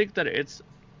 because I think that it's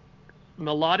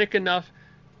melodic enough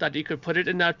that you could put it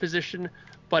in that position,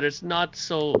 but it's not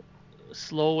so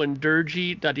slow and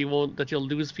dirgy that you'll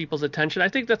lose people's attention. I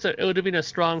think it would have been a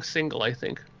strong single, I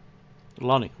think.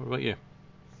 Lonnie, what about you?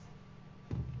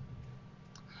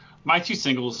 My 2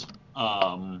 singles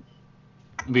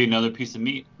be Another Piece of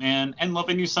Meat and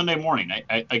Loving You Sunday Morning.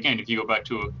 Again, if you go back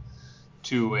to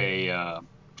a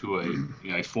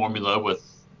formula with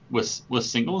with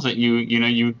singles that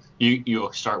you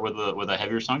start with a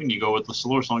heavier song and you go with the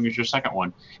slower song as your second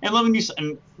one. And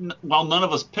while none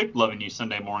of us picked "Loving You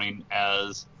Sunday Morning"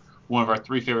 as one of our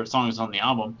 3 favorite songs on the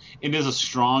album, it is a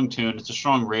strong tune. It's a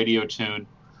strong radio tune.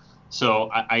 So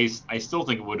I still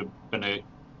think it would have been a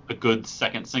good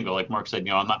second single. Like Mark said,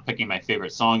 I'm not picking my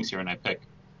favorite songs here, and I pick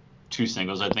 2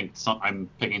 singles. I think I'm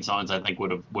picking songs I think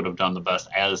would have done the best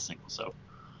as singles. So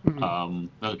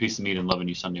another piece of meat in "Loving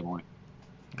You Sunday Morning."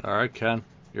 All right, Ken,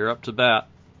 you're up to bat.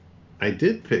 I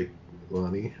did pick,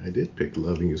 Lonnie. I did pick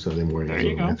 "Loving You Sunday Morning" There as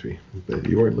you one of my go. 3, but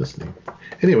you weren't listening.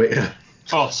 Anyway.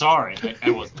 Oh, sorry,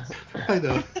 I wasn't. I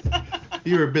know.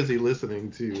 You were busy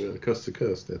listening to Coast to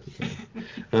Coast at the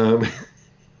time.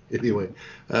 Anyway,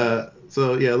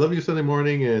 so yeah, "Love You Sunday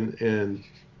Morning"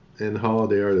 and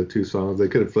 "Holiday" are the 2 songs. They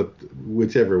could have flipped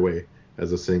whichever way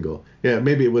as a single. Yeah,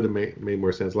 maybe it would have made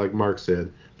more sense. Like Mark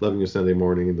said, "Loving You Sunday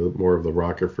Morning," more of the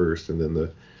rocker first, and then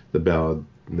the ballad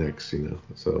next.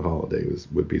 So "Holiday"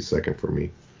 would be second for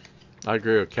me. I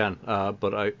agree with Ken,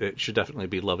 but it should definitely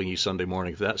be "Loving You Sunday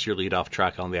Morning." If that's your lead-off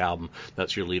track on the album,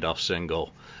 that's your lead-off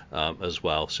single as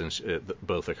well, since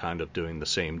both are kind of doing the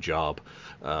same job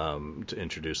to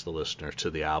introduce the listener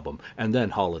to the album. And then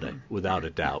 "Holiday," without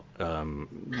a doubt.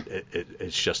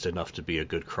 It's just enough to be a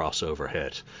good crossover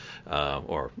hit,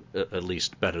 or at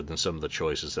least better than some of the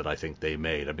choices that I think they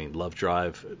made. I mean, "Love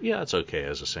Drive," yeah, it's okay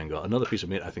as a single. "Another Piece of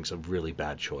Meat," I think, is a really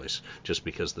bad choice, just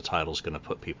because the title's going to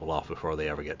put people off before they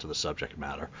ever get to the subject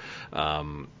matter.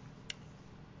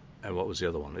 And what was the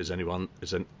other one?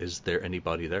 Is there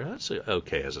anybody there? That's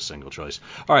okay as a single choice.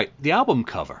 All right, the album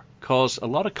cover caused a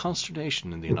lot of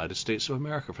consternation in the United States of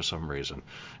America for some reason.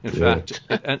 In fact,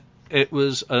 it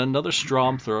was another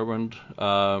Strom Thurmond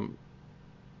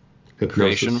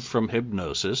creation from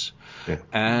Hipgnosis,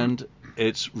 and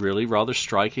it's really rather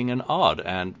striking and odd.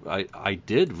 And I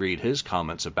did read his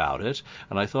comments about it,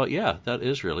 and I thought, yeah, that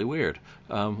is really weird.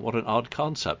 What an odd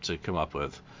concept to come up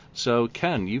with. So,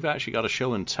 Ken, you've actually got a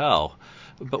show and tell.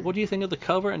 But what do you think of the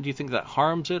cover, and do you think that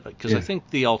harms it? Because I think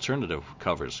the alternative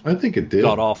covers I think it did.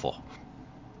 got awful.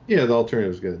 Yeah, the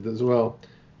alternative's good as well.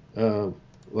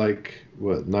 Like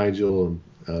what Nigel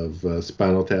of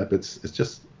Spinal Tap. It's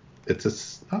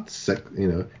not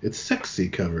it's sexy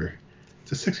cover.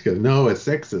 It's a sexy cover. No, it's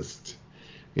sexist.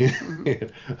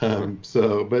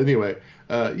 But anyway,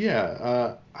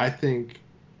 I think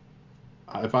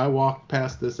if I walked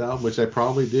past this album, which I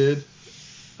probably did,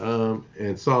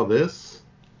 and saw this,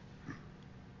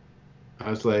 I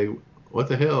was like, what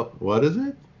the hell? What is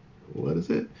it? What is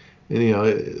it?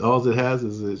 And all it has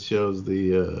is it shows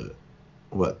the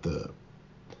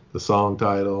song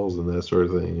titles and that sort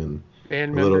of thing, and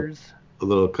band members. A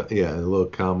little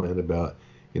comment about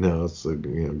it's a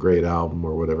great album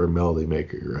or whatever, Melody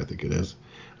Maker I think it is.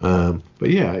 But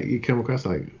yeah, you come across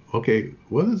like, okay,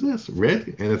 what is this?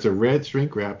 Red, and it's a red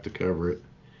shrink wrap to cover it,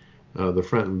 the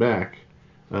front and back,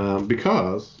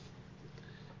 because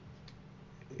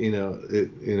it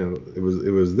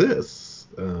was this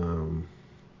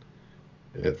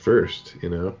at first,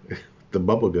 the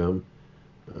bubble gum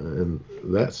and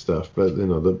that stuff, but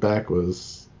the back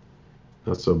was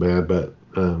not so bad, but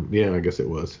I guess it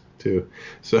was too.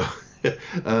 So,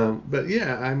 but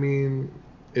yeah, I mean,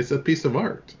 it's a piece of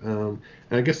art. And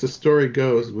I guess the story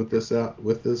goes with this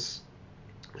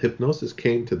Hipgnosis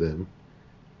came to them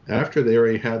after they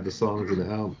already had the songs in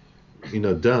the album,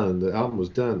 done. The album was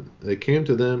done. They came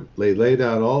to them. They laid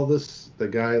out all this. The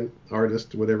guy,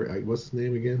 artist, whatever. What's his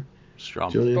name again?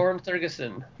 Storm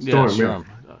Thurgeson. Storm.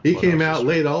 He came out,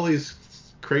 laid all these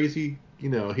crazy. He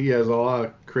has a lot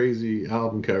of crazy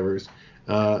album covers.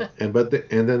 And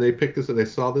then they picked this and they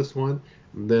saw this one.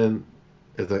 And then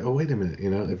it's like, oh, wait a minute.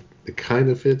 If it kind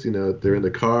of fits. They're in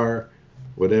the car,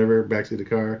 whatever, backseat of the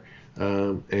car,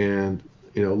 and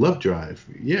Love Drive.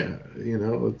 Yeah,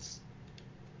 it's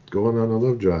going on a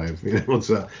love drive.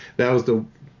 So that was the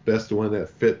best one that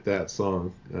fit that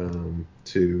song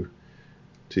to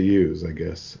use, I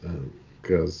guess,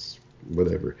 because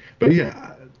whatever. But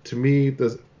yeah, to me,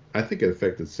 I think it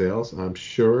affected sales. I'm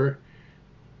sure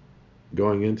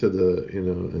going into the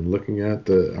and looking at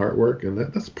the artwork, and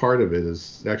that's part of it,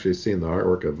 is actually seeing the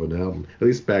artwork of an album, at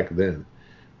least back then.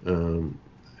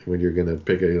 When you're gonna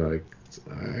pick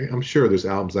I'm sure there's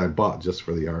albums I bought just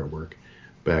for the artwork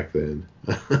back then,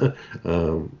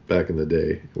 back in the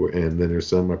day, and then there's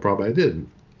some I didn't.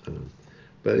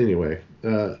 But anyway,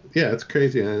 it's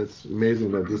crazy, and it's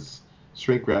amazing that this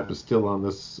shrink wrap is still on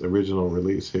this original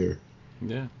release here.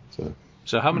 Yeah.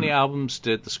 So how many albums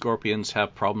did the Scorpions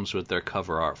have problems with their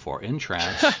cover art for? In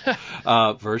Trance,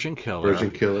 Virgin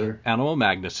Killer, Animal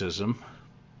Magnetism,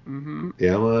 Mm-hmm.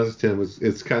 Yeah, Analysis 10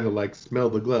 it's kind of like Smell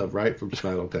the Glove, right, from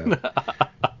Spinal Tap.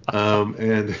 And Love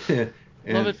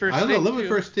and at First I don't know, Sting Love at too.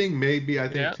 First Sting maybe I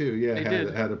think Yeah, too. Yeah, they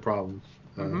did. had a problem.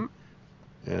 Mm-hmm.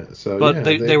 So But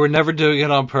yeah, they were never doing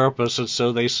it on purpose, and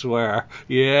so they swear.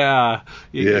 Yeah,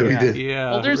 yeah we did. Well,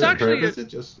 yeah. Was it on purpose? It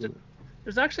just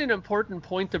there's actually an important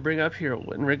point to bring up here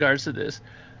in regards to this.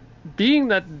 Being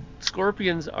that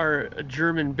Scorpions are a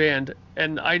German band,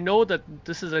 and I know that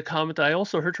this is a comment that I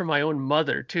also heard from my own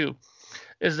mother too,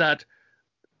 is that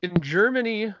in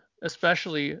Germany,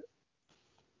 especially,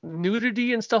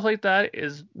 nudity and stuff like that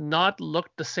is not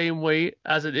looked the same way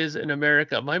as it is in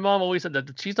America. My mom always said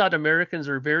that she thought Americans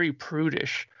are very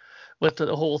prudish with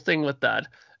the whole thing with that.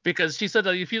 Because she said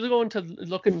that if you go into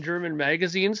look in German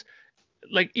magazines,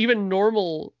 like even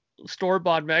normal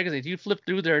store-bought magazines, you flip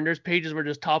through there and there's pages where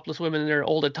there's topless women in there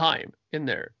all the time in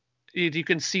there. You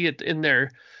can see it in there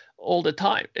all the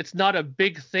time. It's not a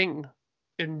big thing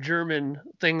in German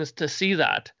things to see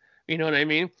that. You know what I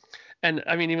mean? And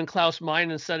I mean, even Klaus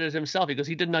Meine said it himself. He goes,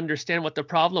 he didn't understand what the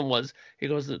problem was. He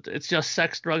goes, it's just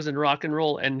sex, drugs, and rock and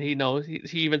roll. And he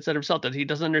even said himself that he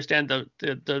doesn't understand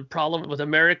the problem with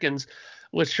Americans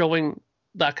with showing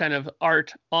that kind of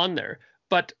art on there.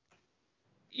 But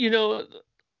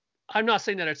I'm not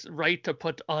saying that it's right to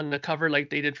put on the cover like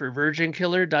they did for Virgin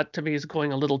Killer. That to me is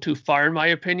going a little too far, in my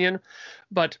opinion.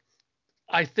 But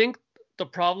I think the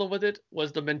problem with it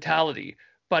was the mentality.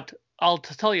 But I'll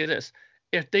tell you this: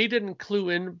 if they didn't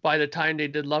clue in by the time they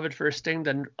did Love at First Sting,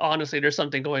 then honestly, there's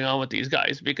something going on with these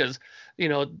guys. Because you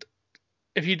know,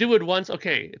 if you do it once,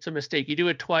 okay, it's a mistake. You do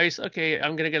it twice, okay,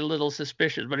 I'm gonna get a little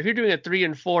suspicious. But if you're doing it 3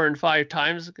 and 4 and 5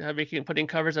 times, putting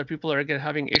covers that people are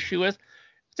having issue with,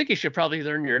 I think you should probably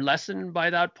learn your lesson by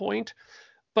that point.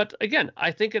 But again,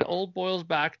 I think it all boils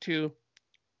back to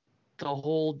the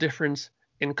whole difference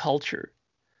in culture.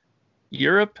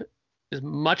 Europe is a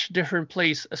much different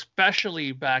place,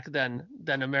 especially back then,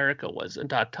 than America was at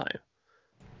that time.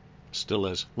 Still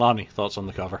is. Lonnie, thoughts on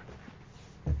the cover?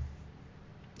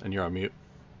 And you're on mute.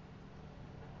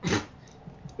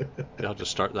 I'll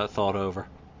just start that thought over.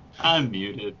 I'm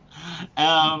muted.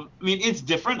 I mean, it's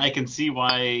different. I can see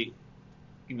why,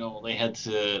 they had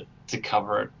to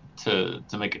cover it,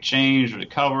 to make a change or to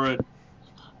cover it.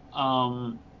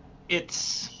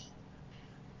 It's,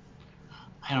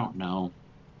 I don't know.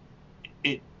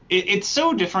 It's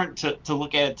so different to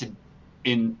look at it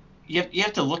you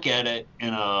have to look at it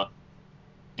in a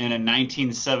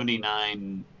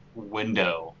 1979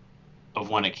 window of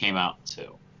when it came out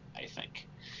too, I think.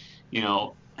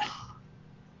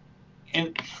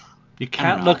 And you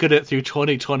can't look at it through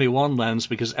 2021 lens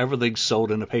because everything's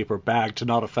sold in a paper bag to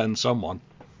not offend someone.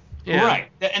 Yeah. Right,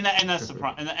 and that's the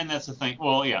problem, and that's the thing.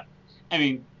 Well, yeah, I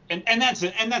mean, and that's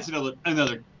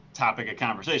another topic of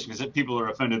conversation, because people are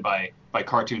offended by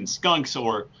cartoon skunks,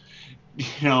 or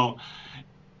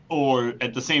or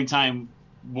at the same time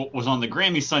what was on the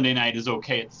Grammy Sunday night is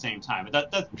okay at the same time.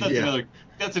 But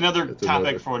that's another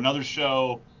topic for another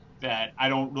show that I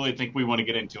don't really think we want to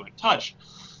get into and touch.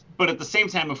 But at the same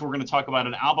time, if we're going to talk about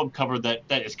an album cover that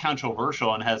is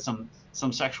controversial and has some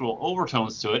sexual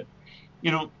overtones to it,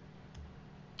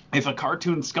 if a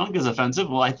cartoon skunk is offensive,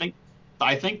 well, I think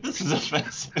this is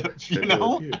offensive.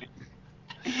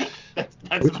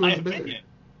 That's my opinion.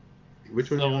 Which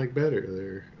one do you like better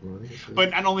there, Lonnie?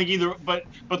 But I don't think either. But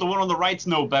the one on the right's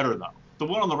no better though. The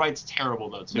one on the right's terrible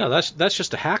though too. No, that's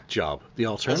just a hack job. The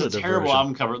alternative. That's a terrible version.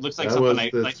 album cover. It looks like something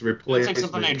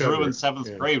I drew in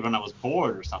 7th grade when I was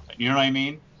bored or something. You know what I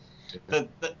mean?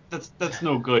 That's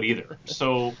no good either.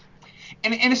 So,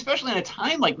 and especially in a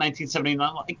time like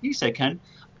 1979, like you said, Ken,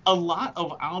 a lot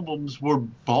of albums were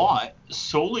bought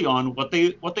solely on what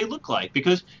they look like,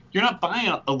 because you're not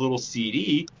buying a little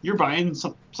CD, you're buying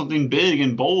something big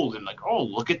and bold and like, oh,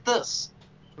 look at this.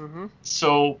 Mm-hmm.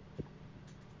 So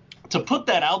to put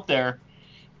that out there,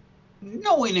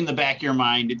 knowing in the back of your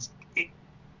mind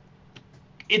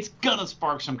it's gonna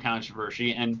spark some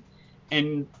controversy, and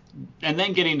then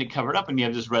getting it covered up and you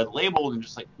have this red label and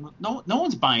just like, no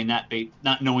one's buying that bait,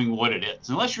 not knowing what it is.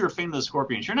 Unless you're a fan of the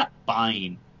Scorpions, you're not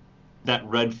buying that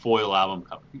red foil album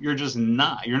cover. You're just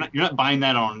not. You're not buying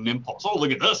that on an impulse. Oh,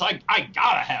 look at this! I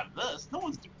gotta have this. No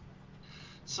one's doing.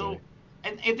 So, right.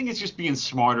 I think it's just being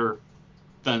smarter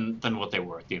than what they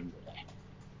were at the end of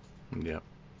the day.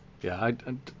 Yeah.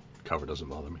 Cover doesn't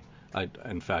bother me.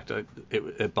 In fact,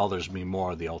 it bothers me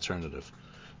more the alternative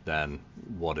than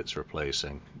what it's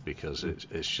replacing, because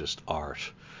it's just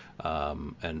art,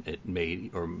 and it may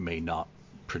or may not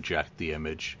project the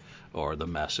image or the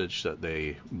message that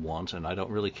they want, and I don't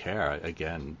really care.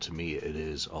 Again, to me, it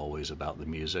is always about the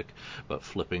music. But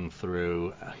flipping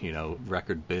through,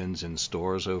 record bins in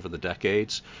stores over the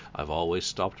decades, I've always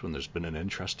stopped when there's been an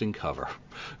interesting cover.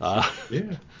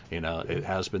 It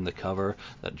has been the cover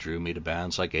that drew me to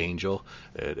bands like Angel.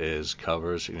 It is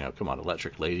covers,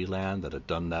 Electric Ladyland that had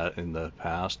done that in the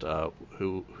past.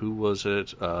 Who was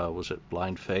it? Was it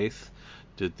Blind Faith?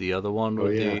 Did the other one?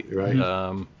 Right.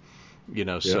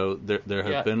 So there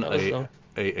have been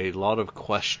a lot of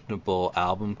questionable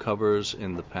album covers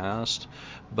in the past,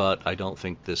 but I don't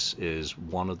think this is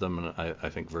one of them, and I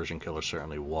think Virgin Killer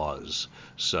certainly was.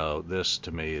 So this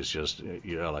to me is just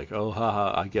like, oh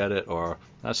haha, I get it, or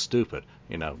that's stupid.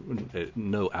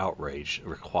 No outrage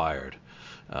required.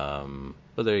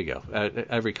 But there you go.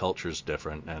 Every culture is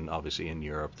different, and obviously in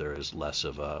Europe there is less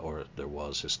of or there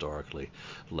was historically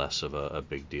less of a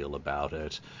big deal about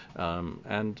it,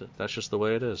 and that's just the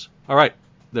way it is. All right,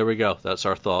 there we go. That's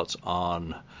our thoughts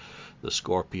on the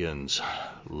Scorpions'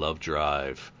 Love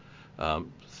Drive.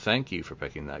 Thank you for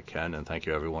picking that, Ken, and thank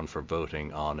you everyone for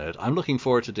voting on it. I'm looking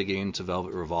forward to digging into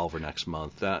Velvet Revolver next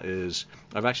month.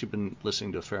 I've actually been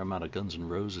listening to a fair amount of Guns N'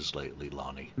 Roses lately,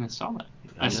 Lonnie. I saw that.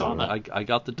 I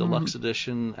got the deluxe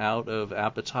edition out of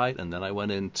Appetite, and then I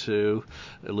went into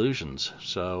Illusions.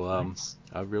 So Nice.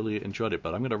 I really enjoyed it.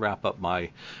 But I'm going to wrap up my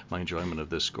enjoyment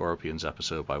of this Scorpions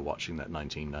episode by watching that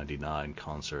 1999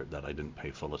 concert that I didn't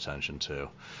pay full attention to.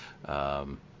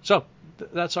 So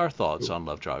that's our thoughts on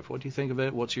Love Drive. What do you think of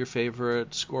it? What's your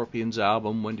favorite Scorpions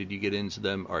album? When did you get into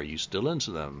them? Are you still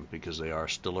into them? Because they are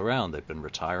still around. They've been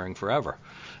retiring forever.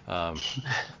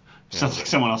 Sounds like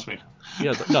someone else we know.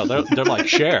 Yeah, no, they're like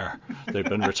Cher. They've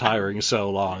been retiring so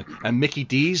long. And Mickey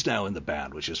D's now in the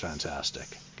band, which is fantastic,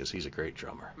 because he's a great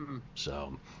drummer. Mm-hmm.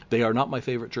 So they are not my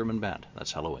favorite German band.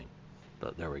 That's Halloween.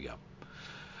 But there we go.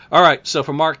 All right, so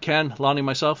for Mark, Ken, Lonnie,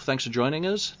 myself, thanks for joining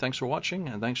us. Thanks for watching,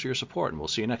 and thanks for your support, and we'll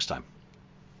see you next time.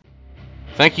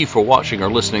 Thank you for watching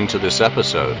or listening to this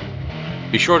episode.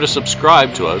 Be sure to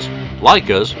subscribe to us, like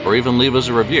us, or even leave us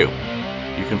a review.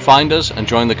 You can find us and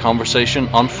join the conversation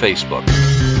on Facebook.